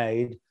get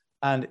made,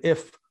 and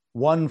if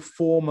one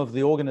form of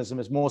the organism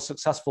is more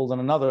successful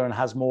than another and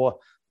has more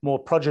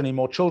progeny,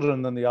 more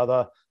children than the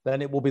other,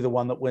 then it will be the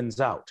one that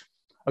wins out.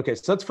 Okay,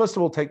 so let's first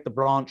of all take the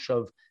branch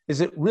of,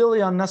 is it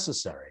really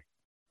unnecessary?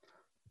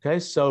 Okay,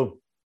 so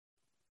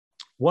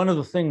one of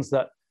the things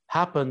that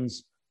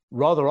happens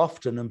rather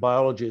often in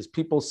biology is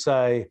people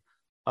say,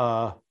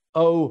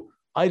 oh,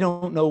 I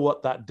don't know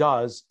what that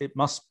does. It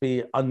must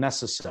be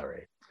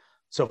unnecessary.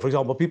 So for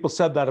example, people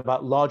said that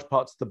about large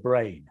parts of the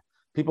brain.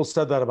 People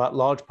said that about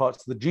large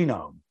parts of the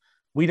genome.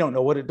 We don't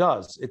know what it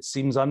does. It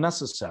seems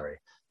unnecessary.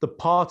 The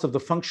part of the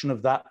function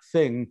of that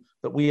thing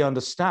that we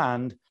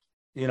understand,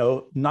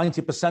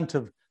 90%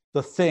 of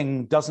the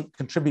thing doesn't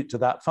contribute to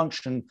that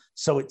function,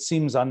 so it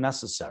seems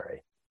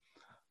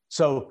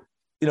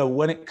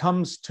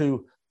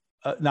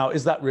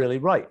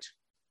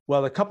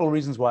Well, a couple of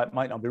reasons why it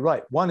might not be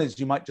right. One is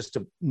you might just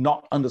have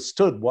not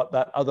understood what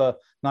that other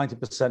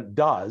 90%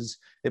 does.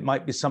 It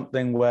might be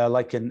something where,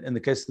 like in the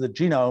case of the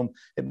genome,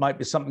 it might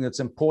be something that's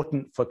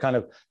important for kind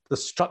of the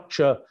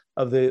structure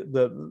of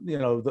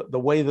the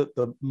way that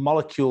the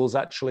molecules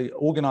actually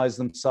organize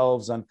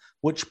themselves and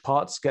which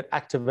parts get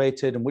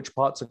activated and which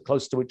parts are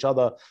close to each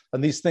other.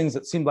 And these things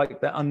that seem like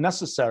they're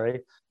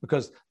unnecessary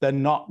because they're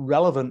not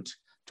relevant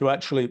to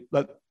actually,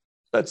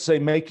 let's say,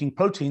 making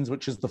proteins,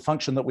 which is the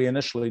function that we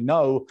initially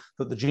know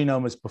that the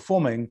genome is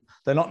performing.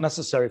 They're not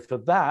necessary for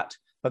that,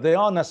 but they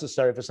are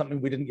necessary for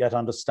something we didn't yet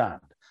understand.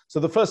 So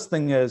the first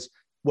thing is,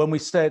 when we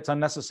say it's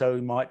unnecessary,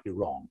 we might be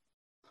wrong.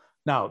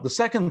 Now, the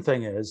second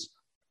thing is,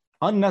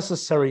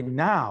 unnecessary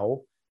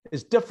now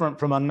is different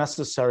from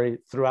unnecessary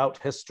throughout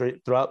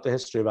the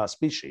history of our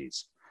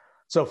species.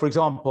 So, for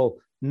example,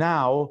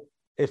 now,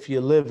 if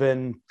you live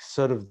in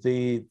sort of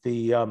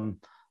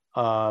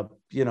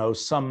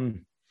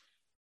some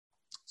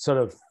sort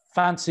of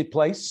fancy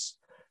place,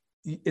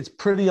 it's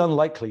pretty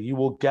unlikely you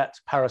will get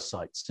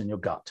parasites in your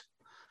gut.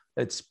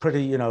 It's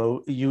pretty,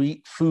 you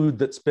eat food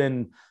that's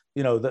been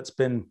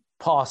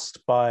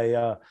passed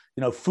by,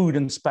 food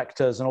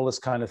inspectors and all this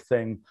kind of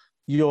thing.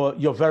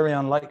 You're very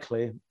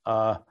unlikely,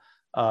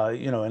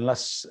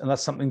 unless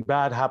something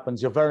bad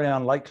happens, you're very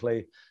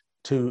unlikely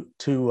to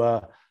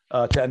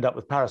end up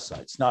with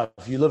parasites. Now,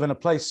 if you live in a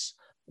place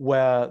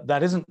where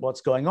that isn't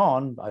what's going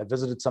on, I've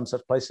visited some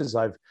such places.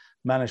 I've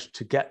managed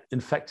to get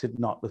infected,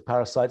 not with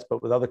parasites,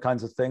 but with other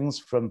kinds of things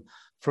from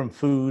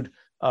food.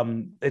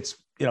 It's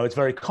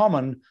very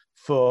common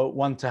for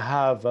one to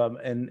have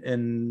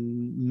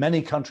in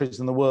many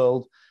countries in the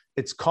world.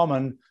 It's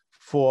common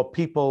for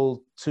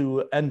people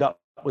to end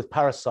up with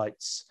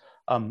parasites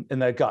in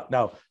their gut.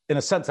 Now, in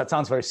a sense, that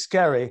sounds very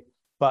scary,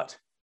 but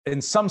in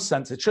some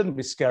sense, it shouldn't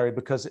be scary,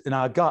 because in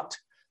our gut,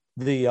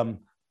 there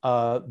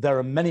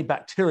are many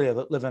bacteria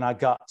that live in our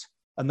gut,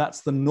 and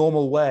that's the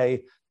normal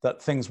way that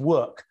things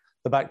work.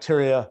 The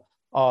bacteria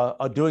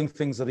are doing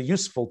things that are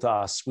useful to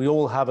us. We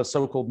all have a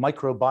so-called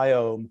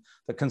microbiome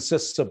that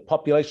consists of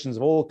populations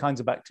of all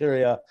kinds of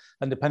bacteria,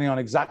 and depending on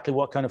exactly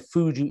what kind of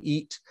food you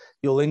eat,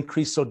 you'll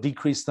increase or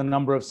decrease the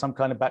number of some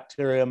kind of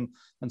bacterium,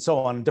 and so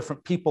on.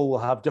 Different people will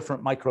have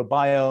different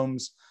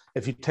microbiomes.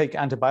 If you take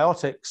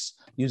antibiotics,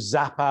 you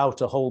zap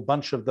out a whole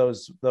bunch of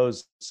those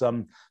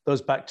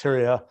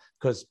bacteria,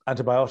 because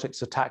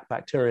antibiotics attack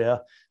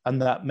bacteria,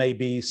 and that may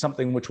be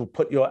something which will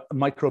put your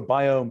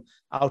microbiome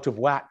out of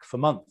whack for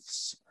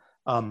months.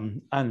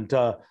 And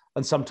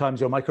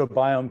sometimes your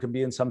microbiome can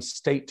be in some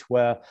state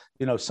where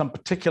some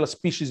particular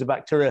species of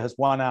bacteria has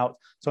won out.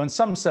 So in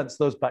some sense,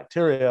 those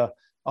bacteria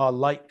are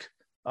like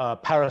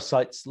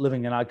parasites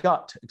living in our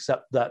gut,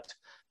 except that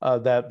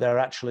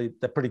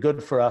they're pretty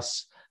good for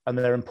us, and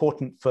they're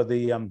important for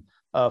the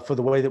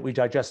way that we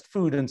digest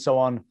food and so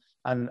on,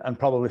 and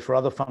probably for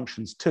other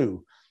functions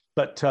too.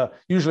 But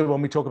usually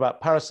when we talk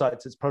about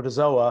parasites, it's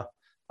protozoa,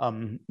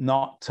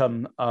 not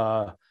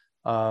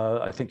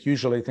I think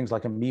usually things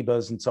like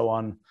amoebas and so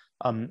on,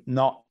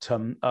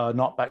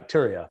 not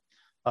bacteria.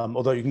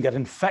 Although you can get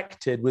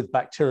infected with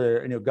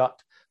bacteria in your gut,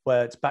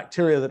 where it's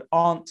bacteria that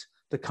aren't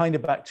the kind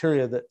of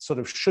bacteria that sort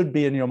of should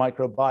be in your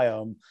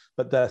microbiome,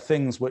 but they're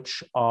things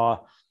which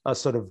are a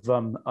sort of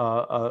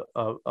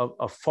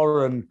a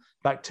foreign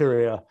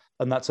bacteria,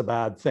 and that's a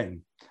bad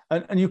thing.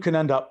 And you can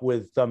end up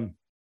with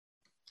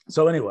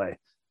so anyway,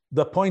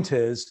 the point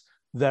is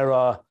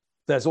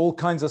there's all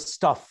kinds of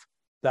stuff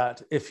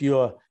that if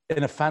you're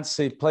in a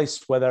fancy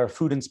place where there are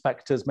food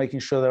inspectors making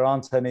sure there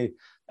aren't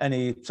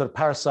any sort of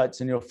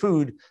parasites in your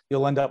food,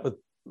 you'll end up with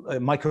a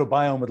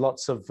microbiome with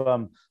lots of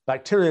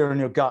bacteria in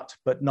your gut,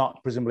 but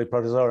not presumably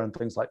protozoa and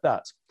things like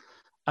that.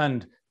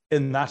 And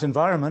in that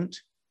environment,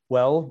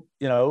 well,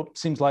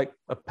 seems like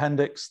the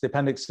appendix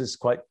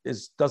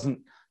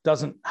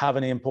doesn't have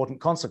any important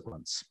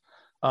consequence.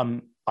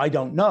 I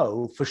don't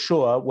know for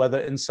sure whether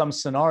in some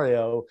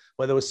scenario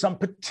where there was some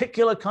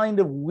particular kind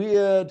of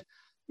weird,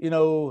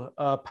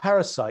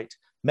 parasite,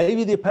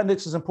 maybe the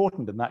appendix is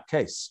important in that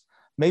case.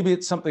 Maybe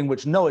it's something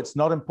which, no, it's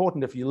not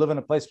important if you live in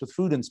a place with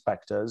food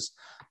inspectors,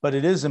 but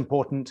it is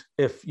important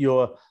if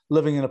you're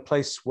living in a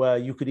place where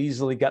you could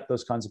easily get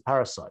those kinds of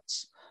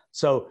parasites.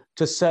 So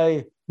to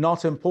say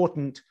not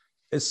important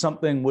is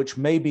something which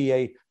may be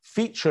a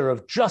feature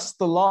of just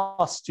the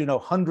last,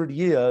 100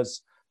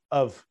 years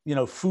of,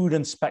 food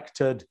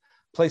inspected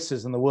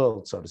places in the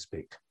world, so to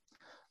speak.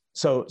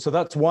 So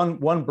that's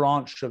one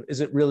branch of,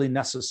 is it really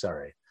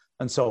necessary?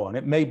 And so on.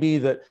 It may be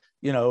that,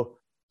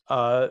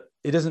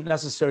 it isn't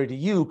necessary to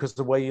you because of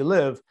the way you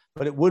live,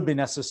 but it would be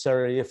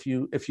necessary if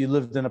you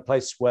lived in a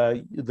place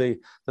where the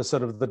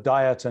sort of the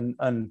diet and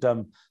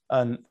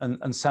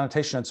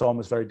sanitation and so on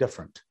was very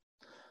different.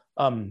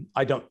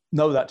 I don't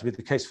know that to be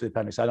the case for the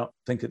appendix. I don't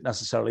think it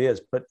necessarily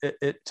is, but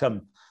it's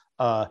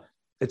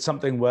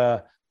something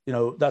where,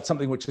 that's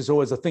something which is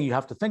always a thing you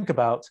have to think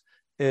about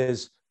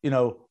is,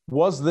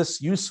 was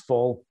this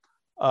useful?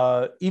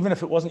 Even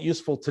if it wasn't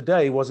useful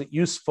today, was it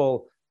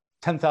useful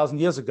 10,000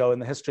 years ago in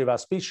the history of our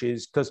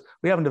species? Because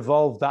we haven't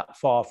evolved that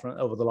far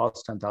over the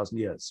last 10,000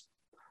 years.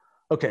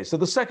 Okay, so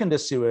the second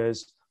issue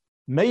is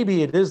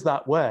maybe it is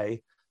that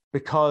way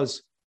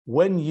because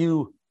when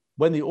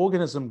the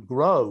organism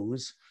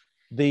grows,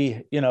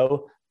 the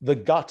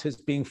gut is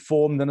being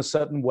formed in a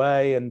certain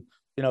way, and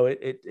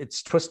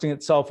it's twisting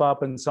itself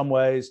up in some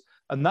ways,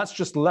 and that's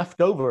just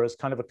left over as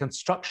kind of a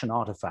construction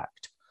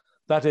artifact.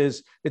 That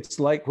is, it's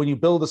like when you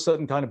build a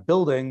certain kind of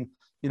building,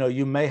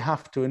 you may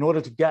have to, in order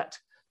to get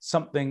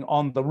something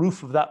on the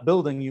roof of that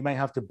building, you may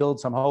have to build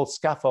some whole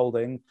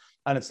scaffolding.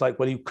 And it's like,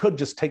 well, you could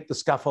just take the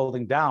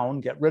scaffolding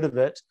down, get rid of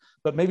it,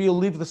 but maybe you'll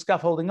leave the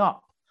scaffolding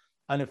up.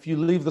 And if you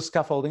leave the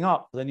scaffolding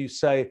up, then you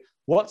say,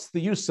 what's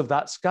the use of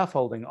that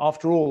scaffolding?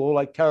 After all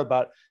I care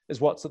about is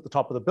what's at the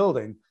top of the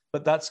building.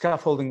 But that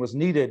scaffolding was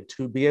needed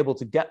to be able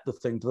to get the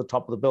thing to the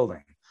top of the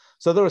building.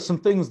 So there are some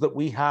things that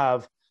we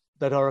have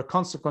that are a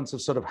consequence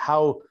of sort of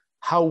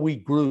how we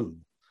grew.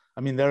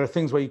 I mean, there are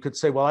things where you could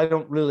say, well, I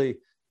don't really,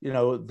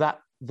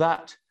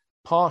 that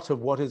part of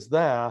what is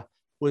there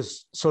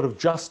was sort of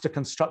just a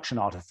construction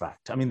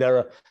artifact. I mean,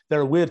 there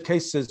are weird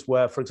cases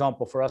where, for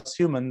example, for us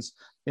humans,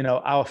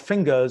 our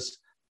fingers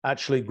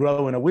actually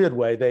grow in a weird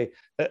way. They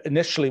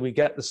initially we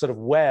get the sort of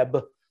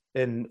web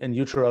in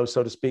utero,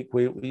 so to speak.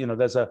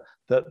 There's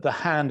the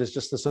hand is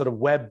just a sort of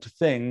webbed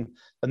thing,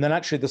 and then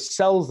actually the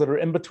cells that are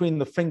in between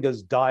the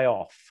fingers die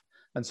off.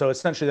 And so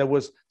essentially there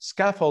was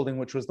scaffolding,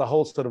 which was the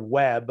whole sort of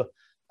web,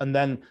 and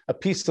then a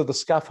piece of the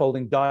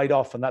scaffolding died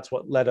off, and that's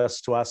what led us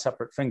to our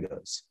separate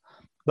fingers.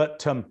 But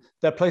there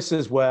are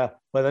places where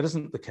that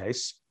isn't the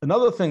case.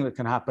 Another thing that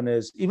can happen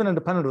is, even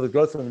independent of the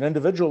growth of an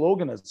individual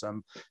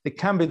organism, it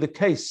can be the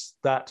case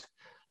that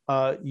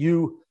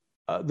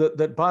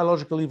that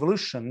biological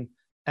evolution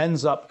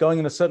ends up going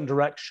in a certain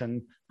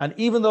direction, and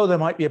even though there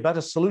might be a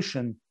better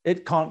solution,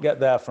 it can't get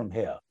there from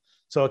here.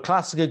 So a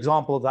classic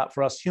example of that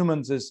for us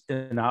humans is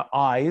in our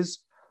eyes,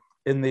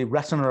 in the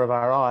retina of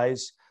our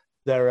eyes.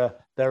 There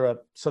are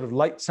sort of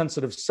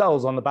light-sensitive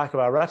cells on the back of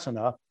our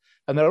retina,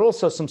 and there are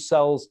also some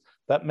cells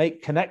that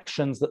make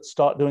connections that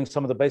start doing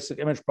some of the basic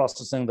image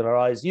processing that our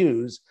eyes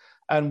use.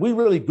 And we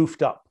really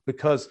goofed up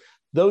because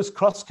those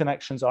cross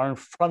connections are in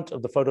front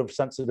of the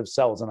photosensitive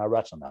cells in our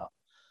retina.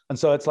 And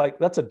so it's like,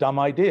 that's a dumb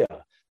idea,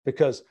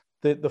 because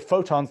the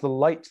photons, the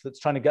light that's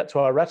trying to get to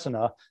our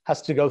retina,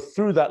 has to go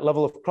through that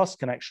level of cross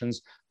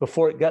connections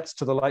before it gets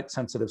to the light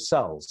sensitive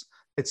cells.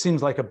 It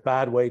seems like a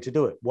bad way to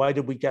do it. Why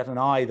did we get an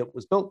eye that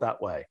was built that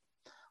way?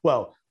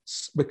 Well,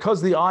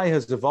 because the eye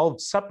has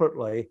evolved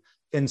separately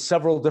in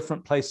several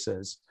different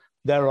places.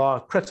 There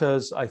are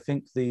critters, I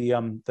think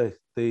the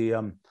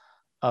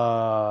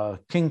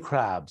king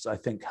crabs, I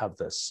think, have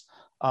this.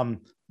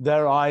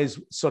 Their eyes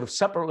sort of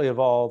separately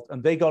evolved,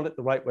 and they got it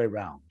the right way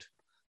around.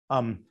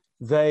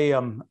 They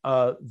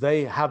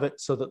have it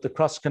so that the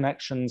cross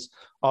connections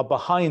are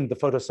behind the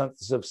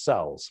photosynthesis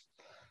cells.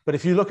 But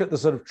if you look at the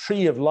sort of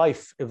tree of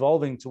life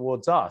evolving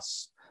towards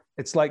us,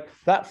 it's like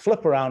that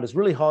flip around is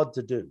really hard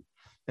to do.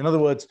 In other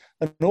words,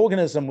 an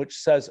organism which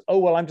says, oh,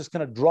 well, I'm just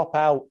going to drop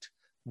out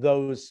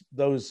those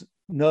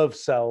nerve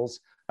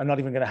cells, I'm not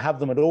even going to have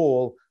them at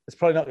all, it's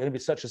probably not going to be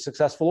such a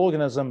successful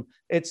organism.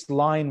 Its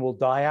line will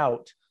die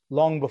out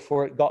long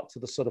before it got to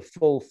the sort of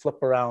full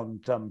flip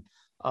around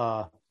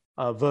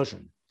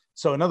version.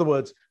 So in other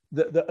words,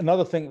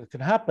 another thing that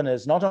can happen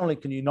is not only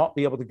can you not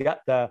be able to get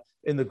there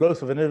in the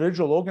growth of an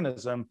individual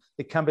organism,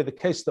 it can be the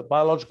case that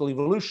biological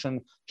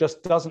evolution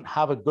just doesn't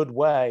have a good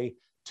way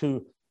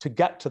to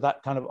get to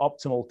that kind of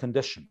optimal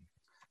condition.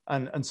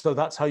 And so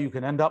that's how you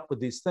can end up with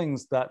these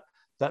things that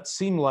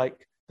seem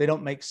like they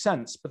don't make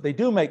sense, but they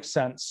do make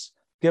sense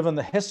given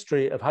the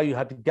history of how you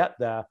had to get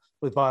there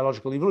with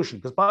biological evolution,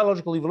 because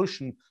biological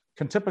evolution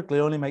can typically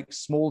only make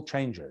small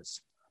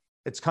changes.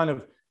 It's kind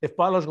of, if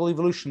biological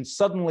evolution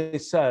suddenly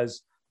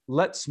says,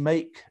 let's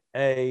make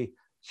a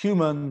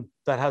human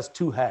that has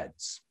two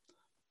heads,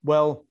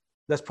 well,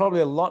 there's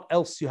probably a lot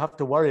else you have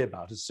to worry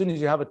about. As soon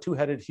as you have a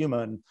two-headed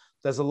human,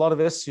 there's a lot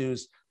of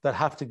issues that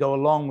have to go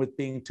along with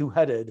being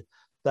two-headed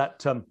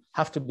that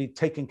have to be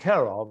taken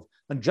care of.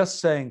 And just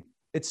saying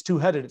it's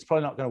two-headed, it's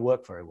probably not going to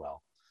work very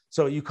well.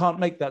 So you can't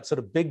make that sort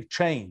of big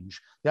change.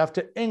 You have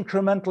to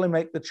incrementally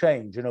make the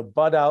change,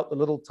 bud out the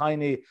little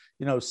tiny,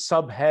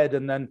 subhead,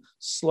 and then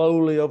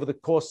slowly over the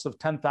course of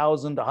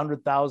 10,000,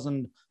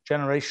 100,000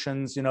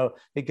 generations,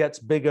 it gets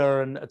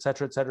bigger, and et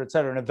cetera, et cetera, et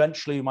cetera. And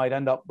eventually you might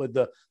end up with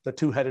the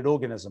two-headed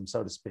organism,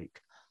 so to speak.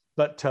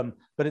 But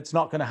it's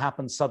not going to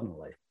happen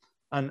suddenly.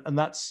 And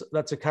that's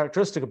a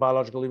characteristic of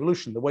biological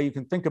evolution. The way you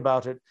can think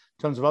about it in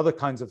terms of other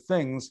kinds of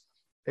things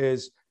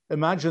is,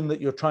 imagine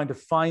that you're trying to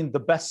find the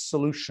best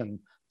solution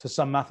to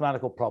some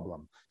mathematical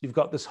problem. You've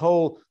got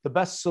the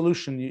best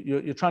solution.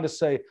 You're trying to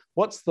say,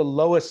 what's the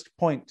lowest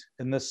point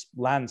in this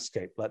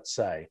landscape, let's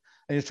say?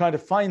 And you're trying to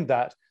find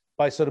that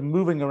by sort of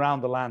moving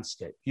around the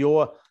landscape.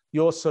 You're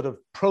sort of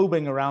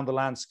probing around the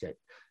landscape.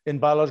 In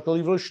biological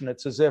evolution,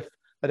 it's as if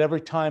at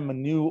every time a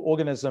new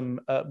organism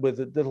with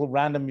little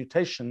random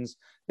mutations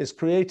is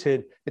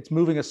created, it's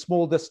moving a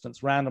small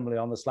distance randomly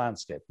on this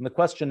landscape. And the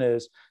question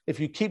is, if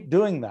you keep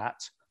doing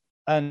that,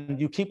 and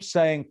you keep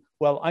saying,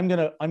 well, I'm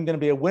gonna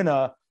be a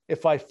winner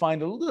if I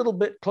find a little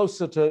bit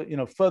closer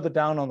to, further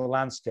down on the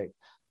landscape,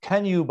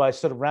 can you, by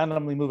sort of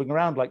randomly moving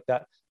around like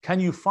that, can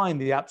you find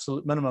the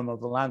absolute minimum of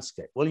the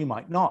landscape? Well, you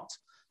might not.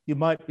 You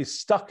might be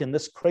stuck in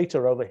this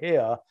crater over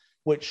here,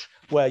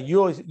 where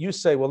you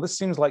say, well, this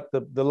seems like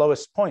the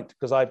lowest point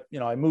because I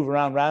move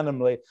around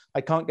randomly.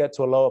 I can't get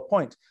to a lower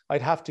point.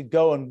 I'd have to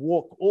go and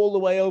walk all the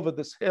way over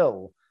this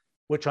hill,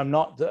 which I'm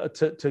not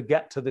to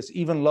get to this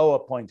even lower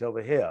point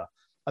over here.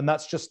 And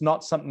that's just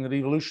not something that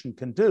evolution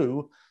can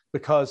do,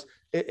 because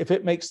if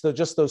it makes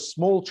just those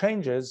small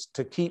changes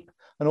to keep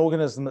an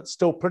organism that's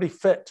still pretty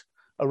fit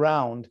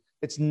around,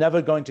 it's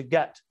never going to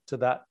get to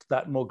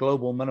that more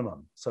global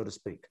minimum, so to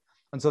speak.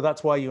 And so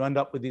that's why you end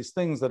up with these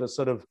things that are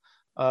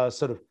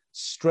sort of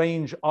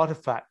strange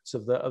artifacts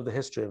of the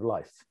history of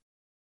life.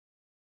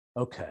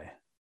 Okay,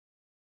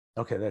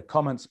 there are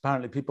comments,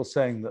 apparently people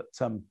saying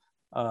that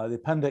the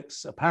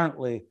appendix,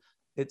 apparently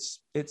its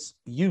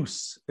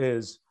use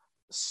is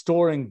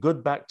storing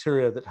good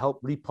bacteria that help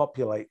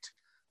repopulate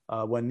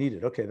when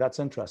needed. Okay, that's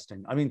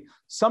interesting. I mean,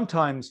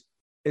 sometimes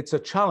it's a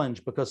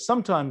challenge because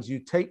sometimes you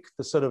take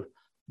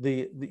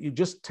you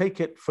just take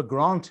it for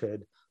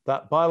granted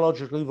that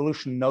biological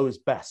evolution knows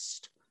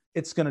best.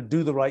 It's going to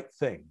do the right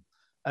thing.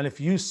 And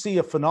if you see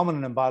a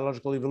phenomenon in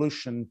biological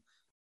evolution,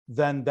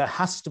 then there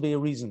has to be a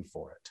reason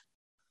for it.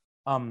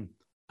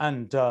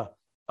 And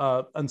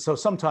so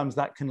sometimes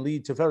that can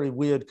lead to very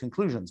weird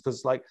conclusions,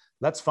 because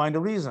let's find a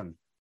reason.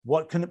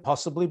 What can it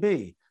possibly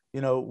be?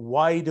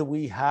 Why do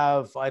we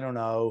have, I don't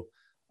know,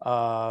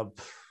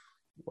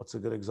 what's a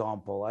good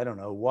example? I don't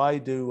know. Why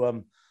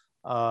do,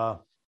 why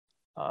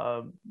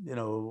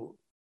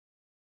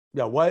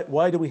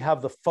do we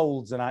have the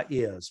folds in our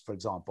ears, for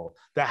example?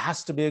 There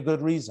has to be a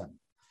good reason.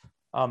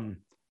 I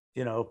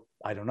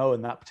don't know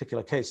in that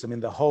particular case. I mean,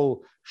 the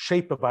whole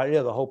shape of our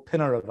ear, the whole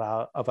pinna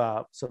of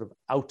our sort of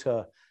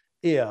outer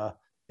ear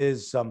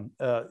is,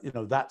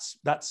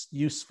 that's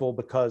useful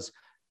because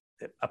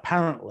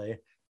apparently,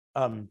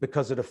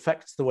 because it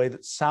affects the way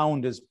that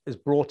sound is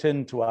brought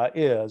into our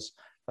ears,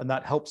 and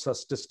that helps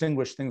us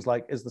distinguish things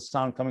like, is the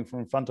sound coming from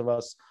in front of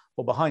us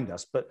or behind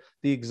us? But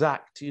the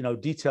exact,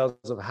 details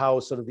of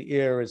how sort of the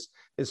ear is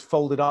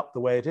folded up the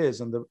way it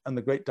is, and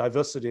the great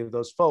diversity of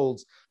those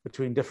folds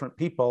between different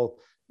people,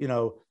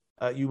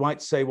 you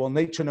might say, well,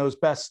 nature knows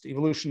best,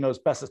 evolution knows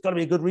best. There's got to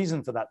be a good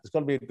reason for that. There's got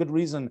to be a good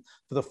reason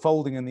for the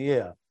folding in the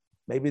ear.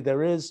 Maybe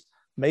there is.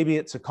 Maybe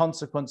it's a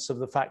consequence of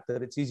the fact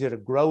that it's easier to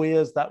grow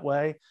ears that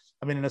way.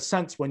 I mean, in a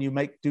sense, when you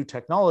do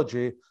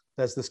technology,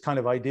 there's this kind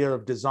of idea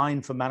of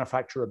design for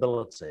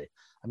manufacturability.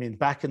 I mean,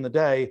 back in the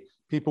day,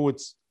 people would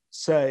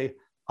say,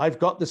 I've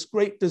got this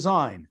great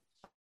design.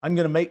 I'm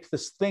going to make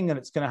this thing, and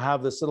it's going to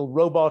have this little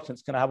robot, and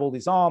it's going to have all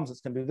these arms.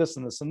 It's going to do this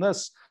and this and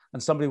this.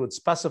 And somebody would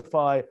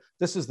specify,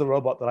 this is the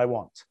robot that I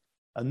want.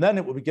 And then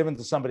it would be given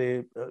to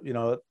somebody,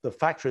 the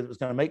factory that was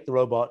going to make the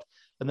robot.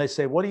 And they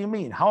say, what do you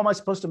mean? How am I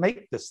supposed to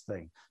make this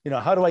thing?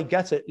 How do I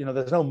get it?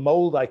 There's no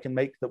mold I can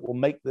make that will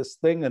make this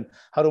thing. And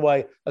how do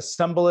I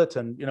assemble it?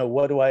 And,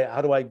 how do I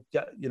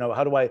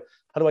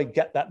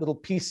get that little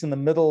piece in the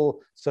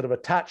middle sort of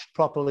attached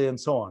properly, and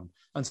so on.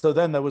 And so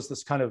then there was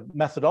this kind of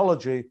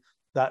methodology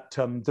that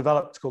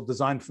developed called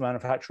design for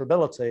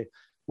manufacturability,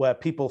 where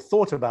people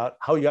thought about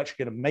how you're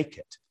actually going to make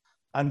it.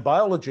 And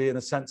biology, in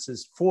a sense,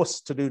 is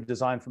forced to do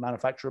design for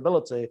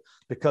manufacturability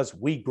because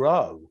we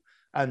grow.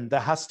 And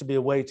there has to be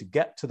a way to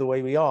get to the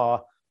way we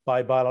are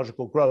by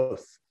biological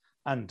growth.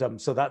 And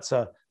so that's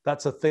a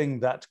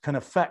thing that can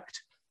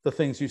affect the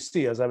things you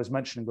see, as I was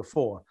mentioning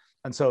before.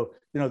 And so,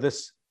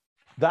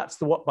 that's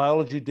what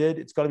biology did.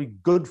 It's got to be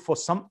good for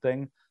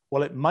something.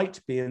 Well, it might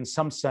be in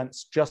some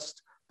sense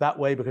just that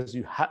way because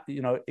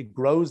it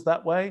grows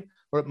that way,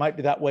 or it might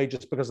be that way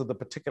just because of the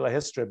particular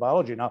history of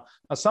biology. Now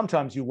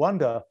sometimes you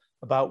wonder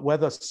about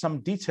whether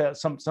some detail,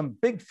 some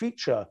big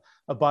feature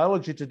of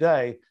biology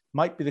today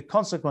might be the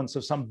consequence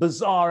of some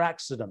bizarre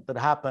accident that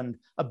happened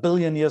 1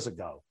 billion years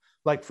ago.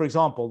 Like, for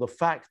example, the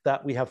fact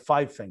that we have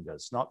 5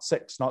 fingers, not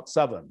 6, not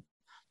 7.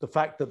 The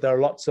fact that there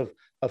are lots of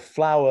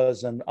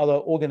flowers and other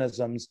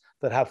organisms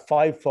that have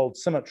 5-fold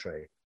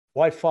symmetry.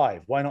 Why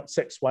 5? Why not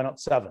 6? Why not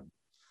 7?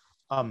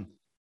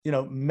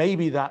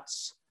 Maybe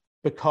that's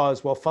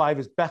because, well, 5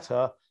 is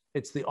better.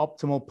 It's the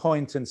optimal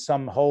point in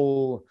some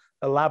whole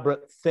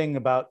elaborate thing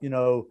about,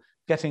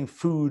 getting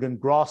food and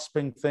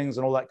grasping things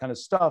and all that kind of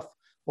stuff.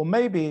 Or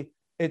maybe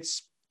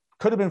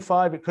could have been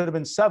 5, it could have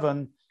been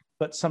 7,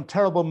 but some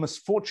terrible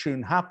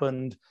misfortune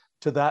happened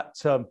to that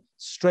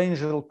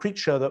strange little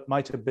creature that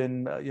might have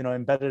been,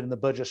 embedded in the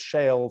Burgess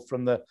Shale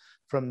from the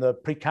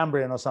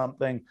Precambrian or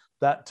something,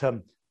 that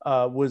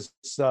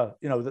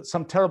that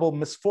some terrible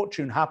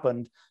misfortune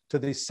happened to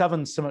the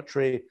 7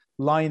 symmetry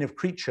line of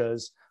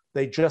creatures.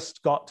 They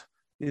just got,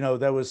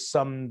 there was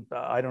some,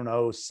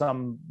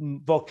 some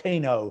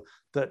volcano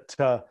that,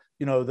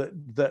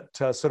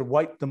 sort of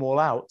wiped them all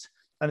out.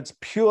 And it's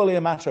purely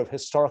a matter of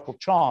historical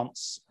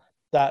chance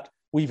that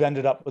we've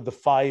ended up with the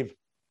 5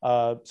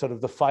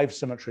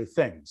 symmetry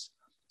things.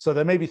 So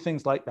there may be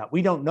things like that.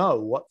 We don't know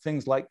what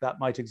things like that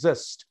might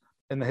exist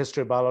in the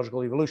history of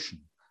biological evolution.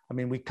 I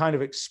mean, we kind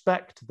of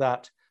expect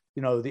that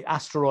the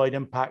asteroid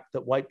impact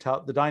that wiped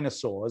out the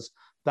dinosaurs.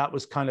 That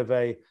was kind of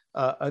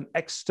an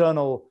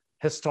external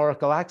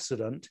historical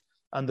accident,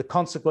 and the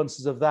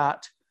consequences of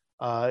that,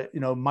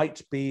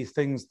 might be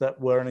things that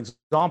were an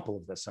example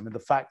of this. I mean, the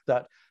fact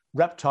that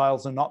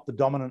reptiles are not the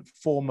dominant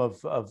form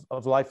of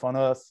life on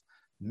Earth,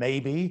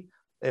 maybe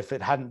if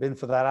it hadn't been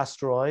for that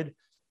asteroid,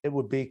 it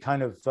would be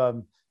kind of,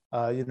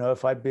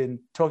 if I'd been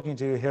talking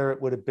to you here,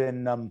 it would have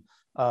been,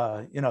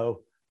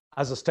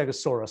 as a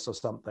stegosaurus or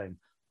something.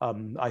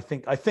 I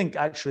think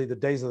actually the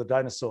days of the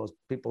dinosaurs,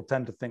 people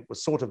tend to think,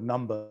 was sort of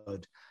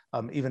numbered,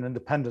 even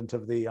independent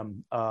of the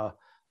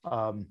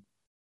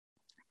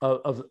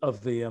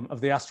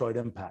asteroid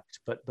impact.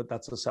 But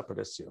that's a separate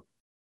issue.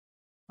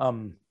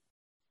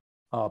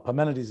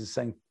 Parmenides is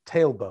saying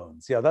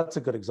tailbones. Yeah, that's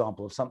a good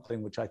example of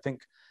something which I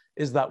think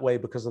is that way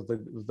because of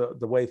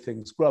the way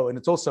things grow. And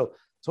it's also,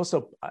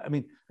 I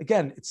mean,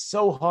 again, it's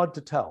so hard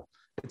to tell.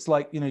 It's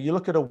like, you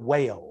look at a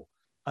whale,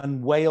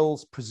 and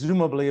whales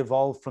presumably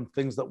evolved from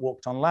things that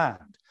walked on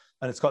land.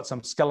 And it's got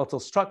some skeletal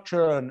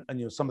structure, and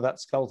some of that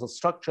skeletal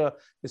structure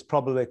is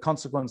probably a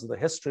consequence of the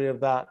history of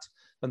that,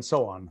 and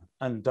so on.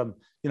 And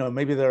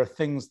maybe there are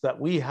things that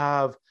we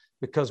have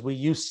because we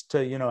used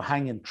to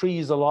hang in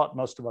trees a lot.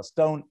 Most of us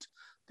don't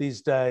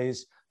these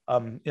days.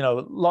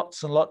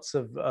 Lots and lots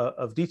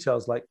of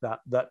details like that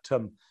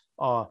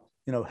are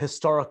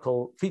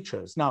historical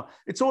features. Now,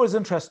 it's always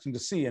interesting to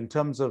see in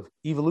terms of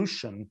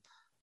evolution.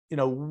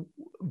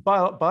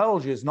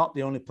 Biology is not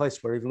the only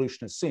place where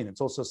evolution is seen.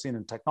 It's also seen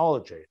in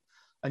technology.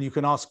 And you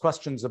can ask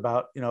questions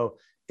about,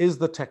 is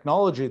the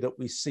technology that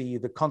we see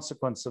the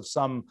consequence of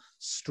some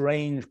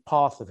strange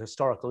path of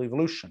historical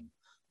evolution?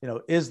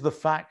 Is the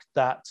fact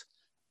that,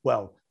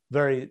 well,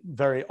 very,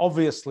 very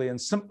obviously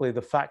and simply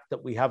the fact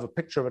that we have a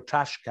picture of a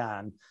trash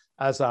can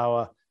as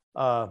our,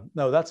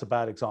 no, that's a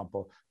bad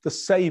example. The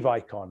save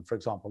icon, for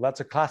example, that's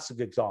a classic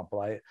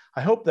example.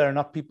 I hope there are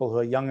enough people who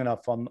are young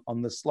enough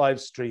on this live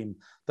stream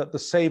that the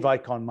save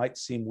icon might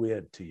seem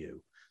weird to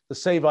you. The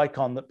save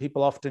icon that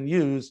people often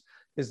use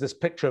is this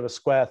picture of a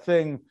square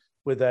thing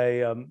with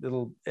a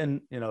little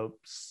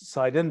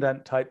side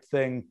indent type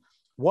thing.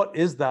 What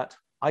is that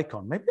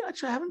icon? Maybe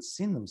actually I haven't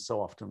seen them so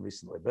often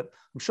recently, but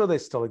I'm sure they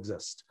still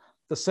exist.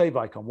 The save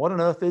icon, what on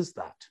earth is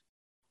that?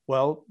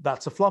 Well,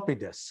 that's a floppy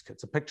disk.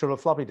 It's a picture of a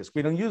floppy disk.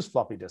 We don't use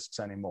floppy disks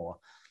anymore.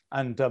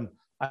 And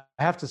I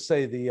have to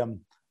say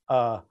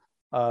there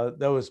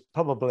was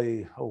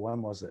probably,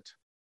 when was it?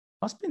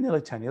 Must be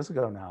nearly 10 years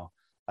ago now.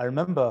 I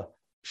remember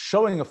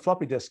showing a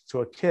floppy disk to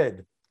a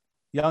kid,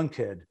 young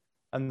kid,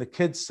 and the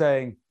kid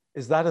saying,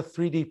 is that a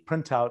 3D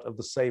printout of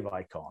the save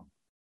icon?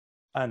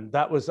 And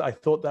I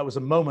thought that was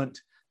a moment,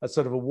 a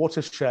sort of a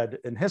watershed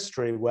in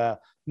history where,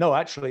 no,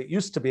 actually it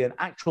used to be an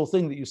actual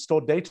thing that you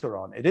stored data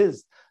on. It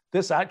is.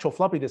 This actual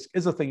floppy disk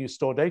is a thing you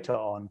store data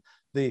on.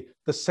 The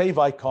save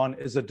icon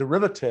is a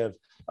derivative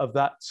of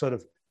that sort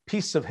of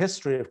piece of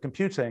history of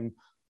computing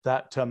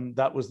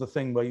that was the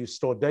thing where you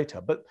store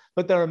data. But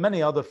there are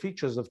many other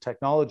features of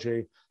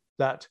technology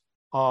that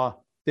are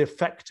the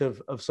effect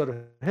of sort of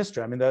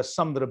history. I mean, there's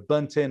some that are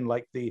burnt in,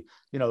 like the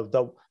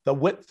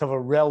width of a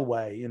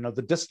railway,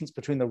 the distance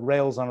between the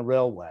rails on a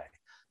railway.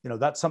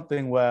 That's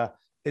something where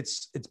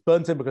it's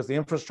burnt in because the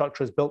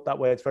infrastructure is built that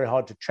way. It's very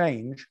hard to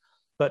change.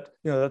 But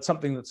that's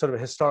something that's sort of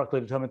a historically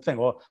determined thing,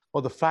 or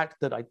the fact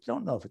that I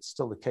don't know if it's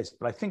still the case,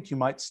 but I think you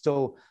might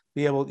still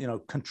be able,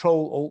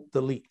 Control Alt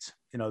Delete.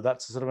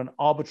 That's sort of an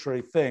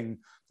arbitrary thing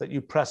that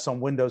you press on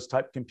Windows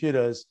type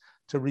computers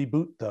to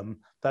reboot them.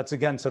 That's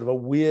again sort of a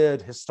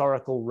weird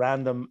historical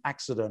random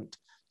accident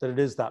that it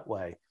is that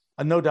way.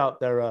 And no doubt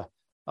there are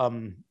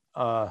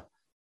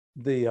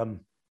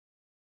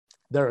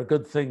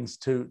good things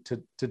to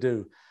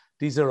do.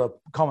 These are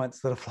comments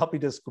that a floppy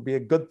disk would be a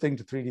good thing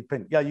to 3D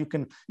print. Yeah, you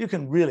can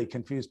really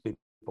confuse people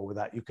with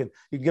that. You can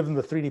give them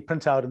the 3D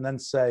printout and then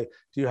say,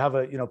 do you have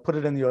put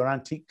it in your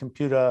antique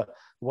computer,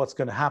 what's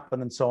going to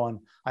happen and so on.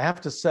 I have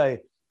to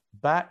say,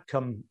 back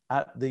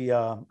at the,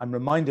 I'm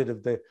reminded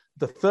of the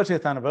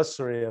 30th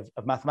anniversary of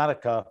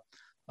Mathematica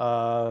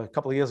a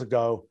couple of years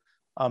ago.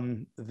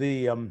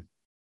 We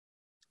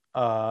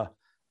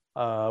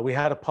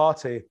had a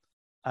party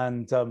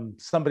and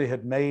somebody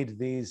had made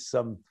these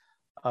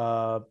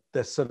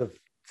this sort of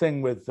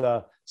thing with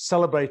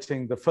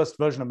celebrating the first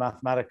version of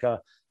Mathematica,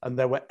 and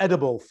there were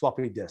edible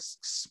floppy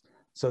disks.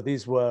 So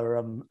these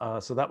were,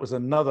 so that was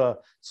another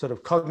sort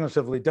of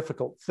cognitively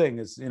difficult thing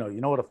is, you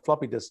know what a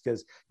floppy disk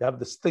is. You have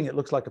this thing, it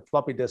looks like a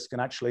floppy disk,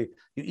 and actually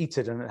you eat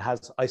it and it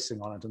has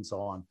icing on it and so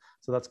on.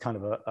 So that's kind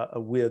of a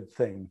weird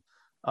thing.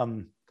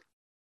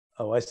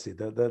 Oh, I see.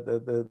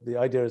 The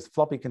idea is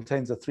floppy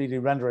contains a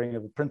 3D rendering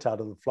of a printout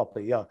of the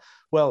floppy. Yeah.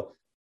 Well,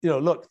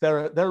 look,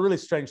 there are really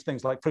strange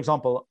things. Like, for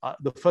example,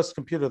 the first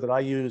computer that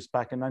I used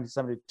back in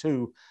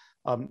 1972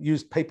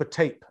 used paper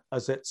tape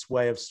as its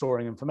way of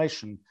storing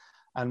information.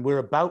 And we're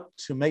about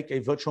to make a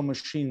virtual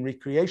machine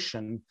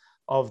recreation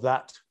of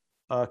that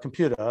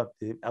computer,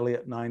 the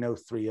Elliott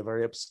 903, a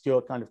very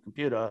obscure kind of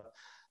computer.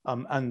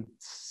 And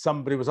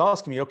somebody was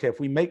asking me, okay, if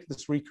we make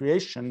this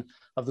recreation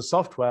of the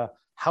software,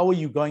 how are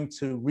you going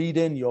to read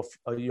in your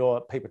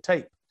paper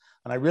tape?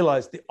 And I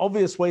realized the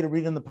obvious way to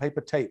read in the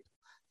paper tape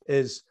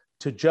is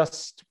to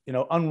just,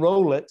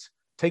 unroll it,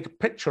 take a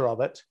picture of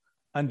it,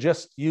 and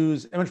just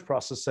use image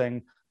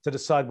processing to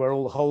decide where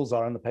all the holes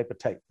are in the paper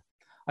tape.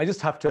 I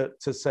just have to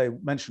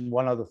mention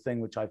one other thing,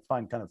 which I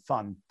find kind of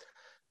fun.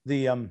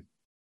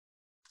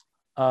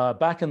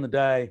 Back in the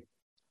day,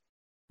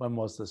 when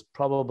was this?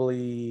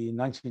 Probably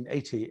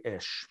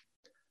 1980-ish.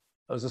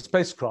 There was a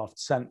spacecraft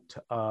sent,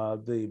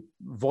 the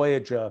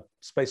Voyager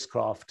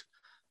spacecraft,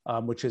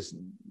 which is,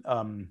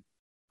 now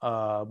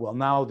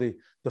the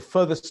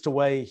furthest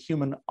away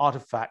human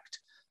artifact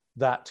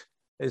that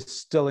is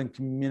still in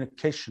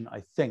communication,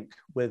 I think,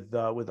 with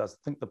us. I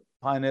think the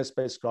Pioneer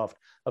spacecraft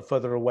are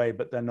further away,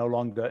 but they're no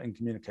longer in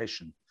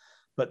communication.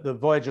 But the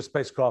Voyager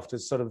spacecraft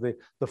is sort of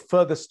the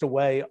furthest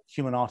away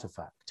human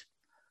artifact.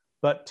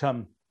 But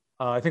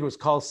I think it was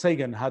Carl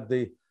Sagan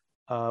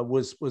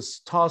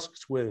was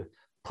tasked with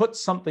put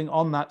something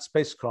on that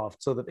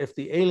spacecraft so that if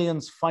the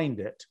aliens find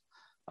it,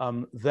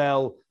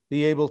 they'll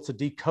be able to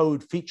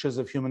decode features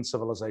of human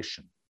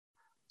civilization.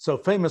 So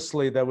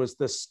famously, there was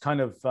this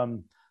kind of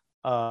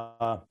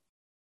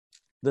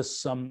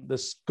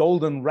this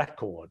golden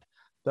record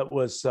that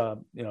was a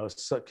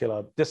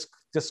circular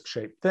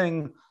disc-shaped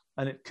thing,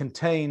 and it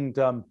contained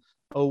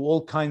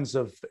all kinds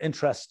of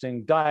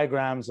interesting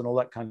diagrams and all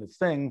that kind of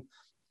thing.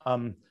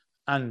 And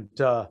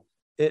the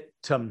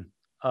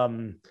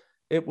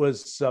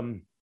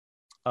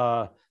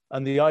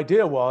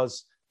idea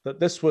was that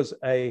this was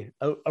a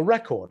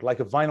record, like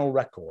a vinyl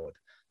record.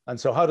 And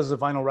so how does a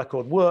vinyl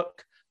record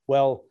work?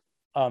 Well,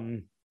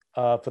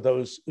 for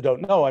those who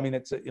don't know, I mean,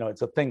 it's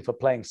a thing for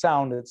playing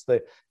sound. It's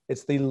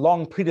the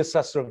long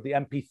predecessor of the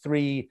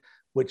MP3,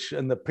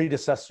 and the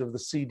predecessor of the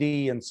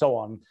CD, and so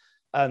on.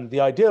 And the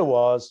idea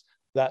was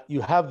that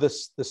you have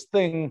this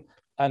thing,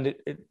 and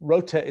it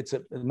rotates.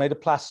 It's made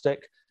of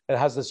plastic. It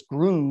has this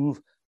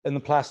groove in the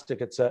plastic.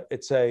 It's a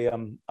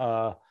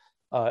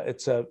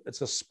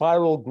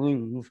spiral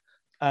groove.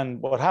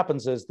 And what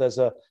happens is there's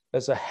a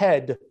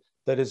head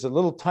that is a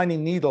little tiny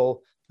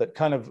needle that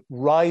kind of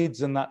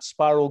rides in that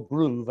spiral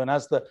groove. And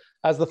as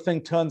the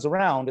thing turns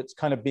around, it's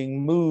kind of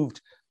being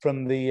moved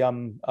from the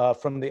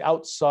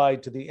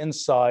outside to the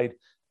inside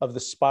of the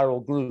spiral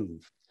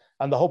groove.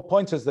 And the whole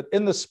point is that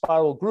in the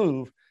spiral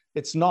groove,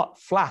 it's not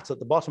flat at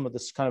the bottom of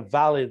this kind of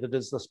valley that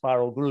is the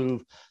spiral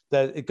groove,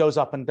 that it goes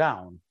up and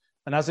down.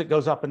 And as it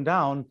goes up and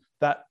down,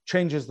 that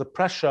changes the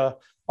pressure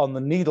on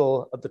the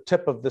needle at the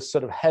tip of this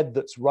sort of head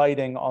that's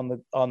riding on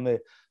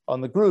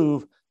the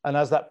groove. And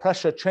as that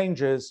pressure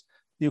changes,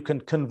 you can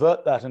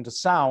convert that into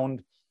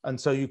sound. And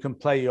so you can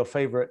play your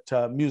favorite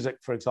music,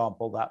 for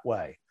example, that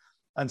way.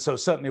 And so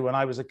certainly when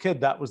I was a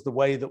kid, that was the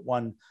way that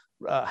one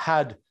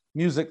had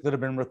music that had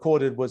been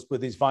recorded, was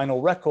with these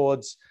vinyl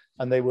records,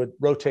 and they would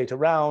rotate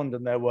around.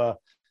 And there were,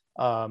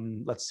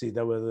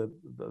 there were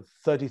the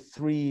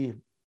 33,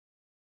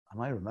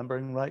 am I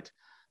remembering right?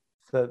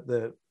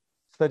 The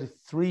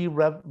 33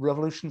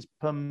 revolutions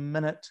per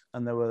minute,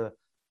 and there were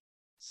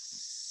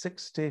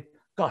 60,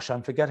 gosh,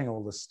 I'm forgetting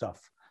all this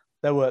stuff.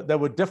 There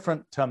were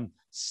different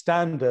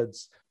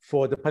standards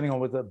for, depending on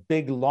whether a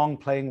big long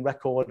playing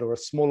record or a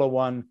smaller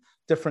one,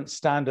 different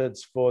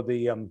standards for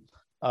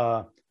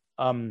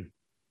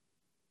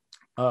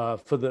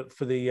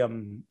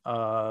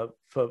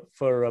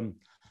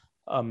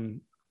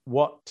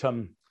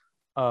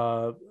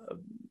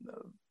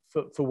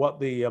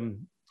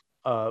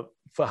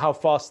for how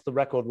fast the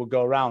record would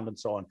go around and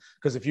so on.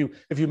 Because if you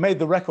made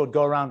the record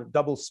go around at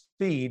double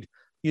speed,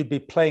 you'd be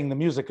playing the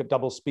music at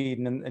double speed,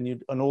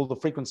 and all the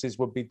frequencies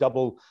would be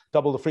double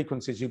the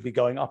frequencies. You'd be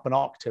going up an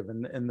octave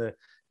in the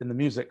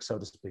music, so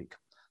to speak.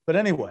 But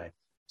anyway,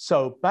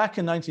 so back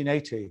in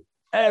 1980,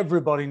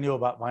 everybody knew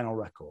about vinyl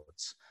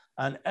records,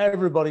 and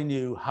everybody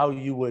knew how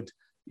you would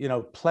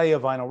play a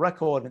vinyl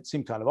record. And it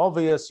seemed kind of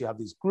obvious. You have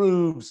these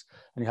grooves,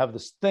 and you have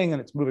this thing,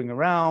 and it's moving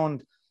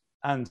around.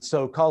 And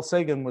so Carl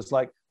Sagan was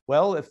like,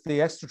 well, if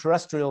the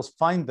extraterrestrials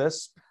find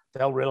this,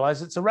 they'll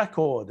realize it's a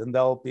record, and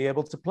they'll be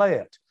able to play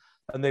it.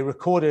 And they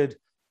recorded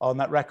on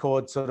that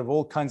record sort of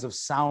all kinds of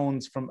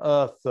sounds from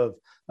Earth, of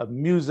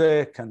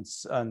music and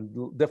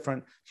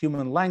different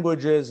human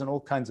languages and all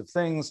kinds of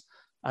things.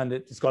 And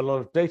it's got a lot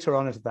of data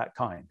on it of that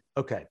kind.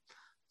 Okay,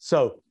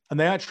 so, and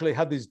they actually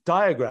had this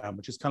diagram,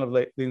 which is kind of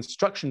like the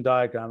instruction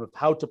diagram of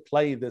how to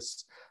play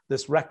this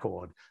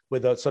record,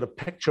 with a sort of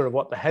picture of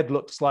what the head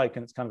looks like,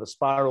 and it's kind of a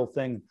spiral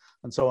thing,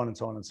 and so on and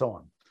so on and so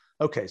on.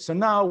 Okay, so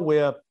now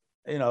we're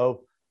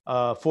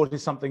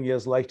 40-something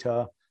years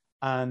later,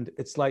 and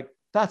it's like,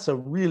 that's a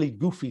really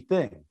goofy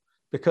thing,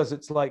 because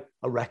it's like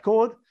a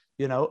record,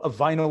 a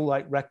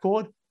vinyl-like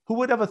record. Who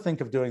would ever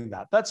think of doing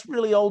that? That's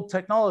really old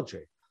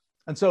technology.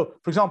 And so,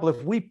 for example,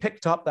 if we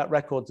picked up that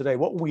record today,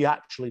 what would we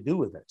actually do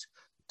with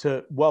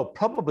it? Well,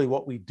 probably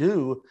what we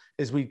do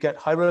is we get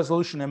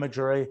high-resolution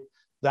imagery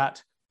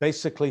that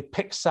basically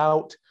picks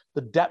out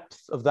the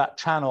depth of that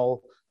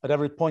channel at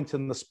every point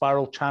in the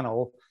spiral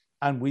channel.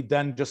 And we'd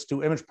then just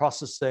do image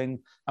processing,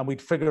 and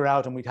we'd figure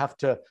out, and we'd have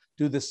to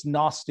do this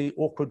nasty,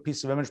 awkward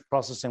piece of image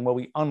processing where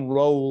we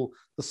unroll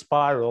the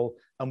spiral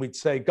and we'd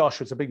say,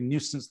 gosh, it's a big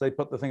nuisance they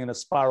put the thing in a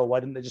spiral. Why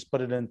didn't they just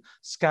put it in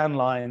scan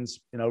lines,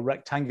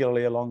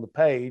 rectangularly along the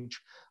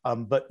page?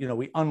 But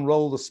we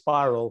unroll the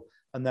spiral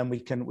and then we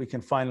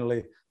can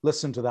finally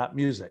listen to that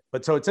music.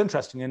 But so it's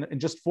interesting in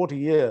just 40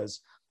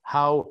 years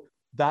how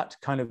that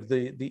kind of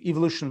the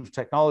evolution of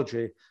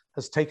technology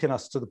has taken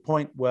us to the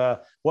point where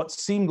what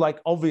seemed like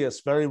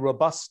obvious, very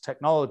robust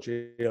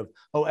technology of,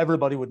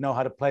 everybody would know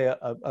how to play a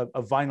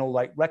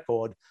vinyl-like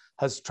record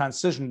has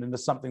transitioned into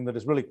something that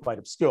is really quite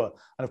obscure.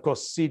 And of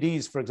course,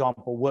 CDs, for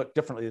example, worked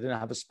differently. They didn't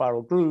have a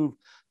spiral groove.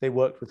 They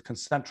worked with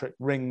concentric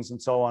rings and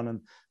so on,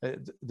 and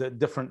the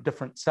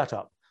different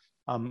setup.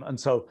 And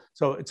so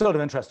it's sort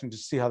of interesting to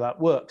see how that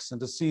works and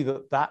to see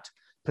that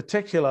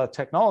particular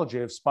technology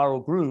of spiral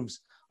grooves,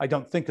 I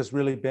don't think has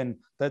really been,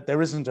 that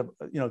there isn't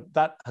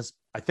that has,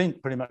 I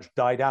think, pretty much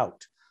died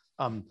out.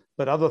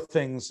 But other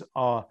things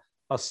are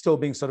still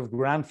being sort of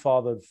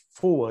grandfathered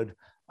forward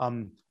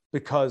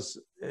because,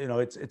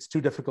 it's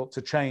too difficult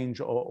to change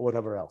or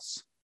whatever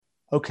else.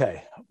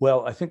 Okay,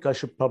 well, I think I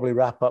should probably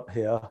wrap up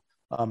here.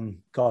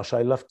 Gosh,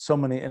 I left so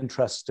many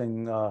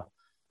interesting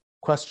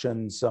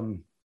questions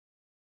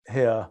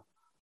here.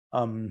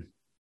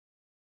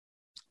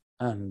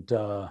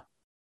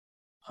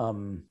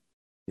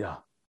 Yeah.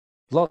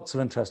 Lots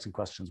of interesting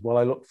questions. Well,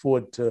 I look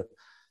forward to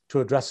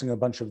addressing a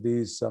bunch of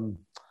these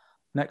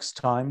next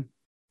time.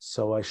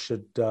 So I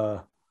should,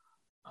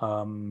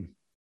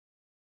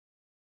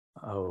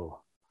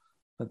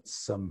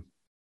 that's an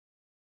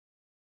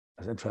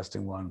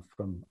interesting one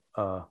from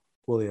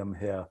William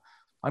here.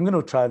 I'm going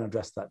to try and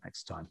address that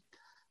next time.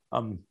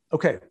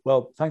 Okay,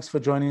 well, thanks for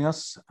joining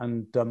us,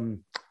 and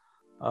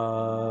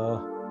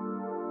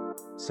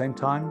same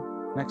time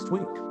next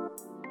week.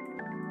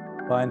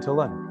 Bye until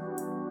then.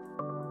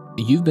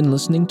 You've been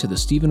listening to the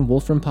Stephen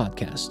Wolfram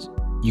Podcast.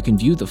 You can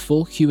view the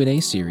full Q&A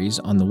series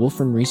on the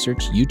Wolfram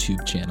Research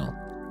YouTube channel.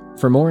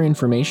 For more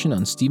information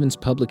on Stephen's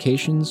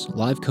publications,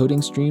 live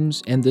coding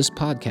streams, and this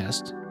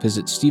podcast,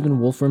 visit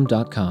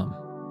stephenwolfram.com.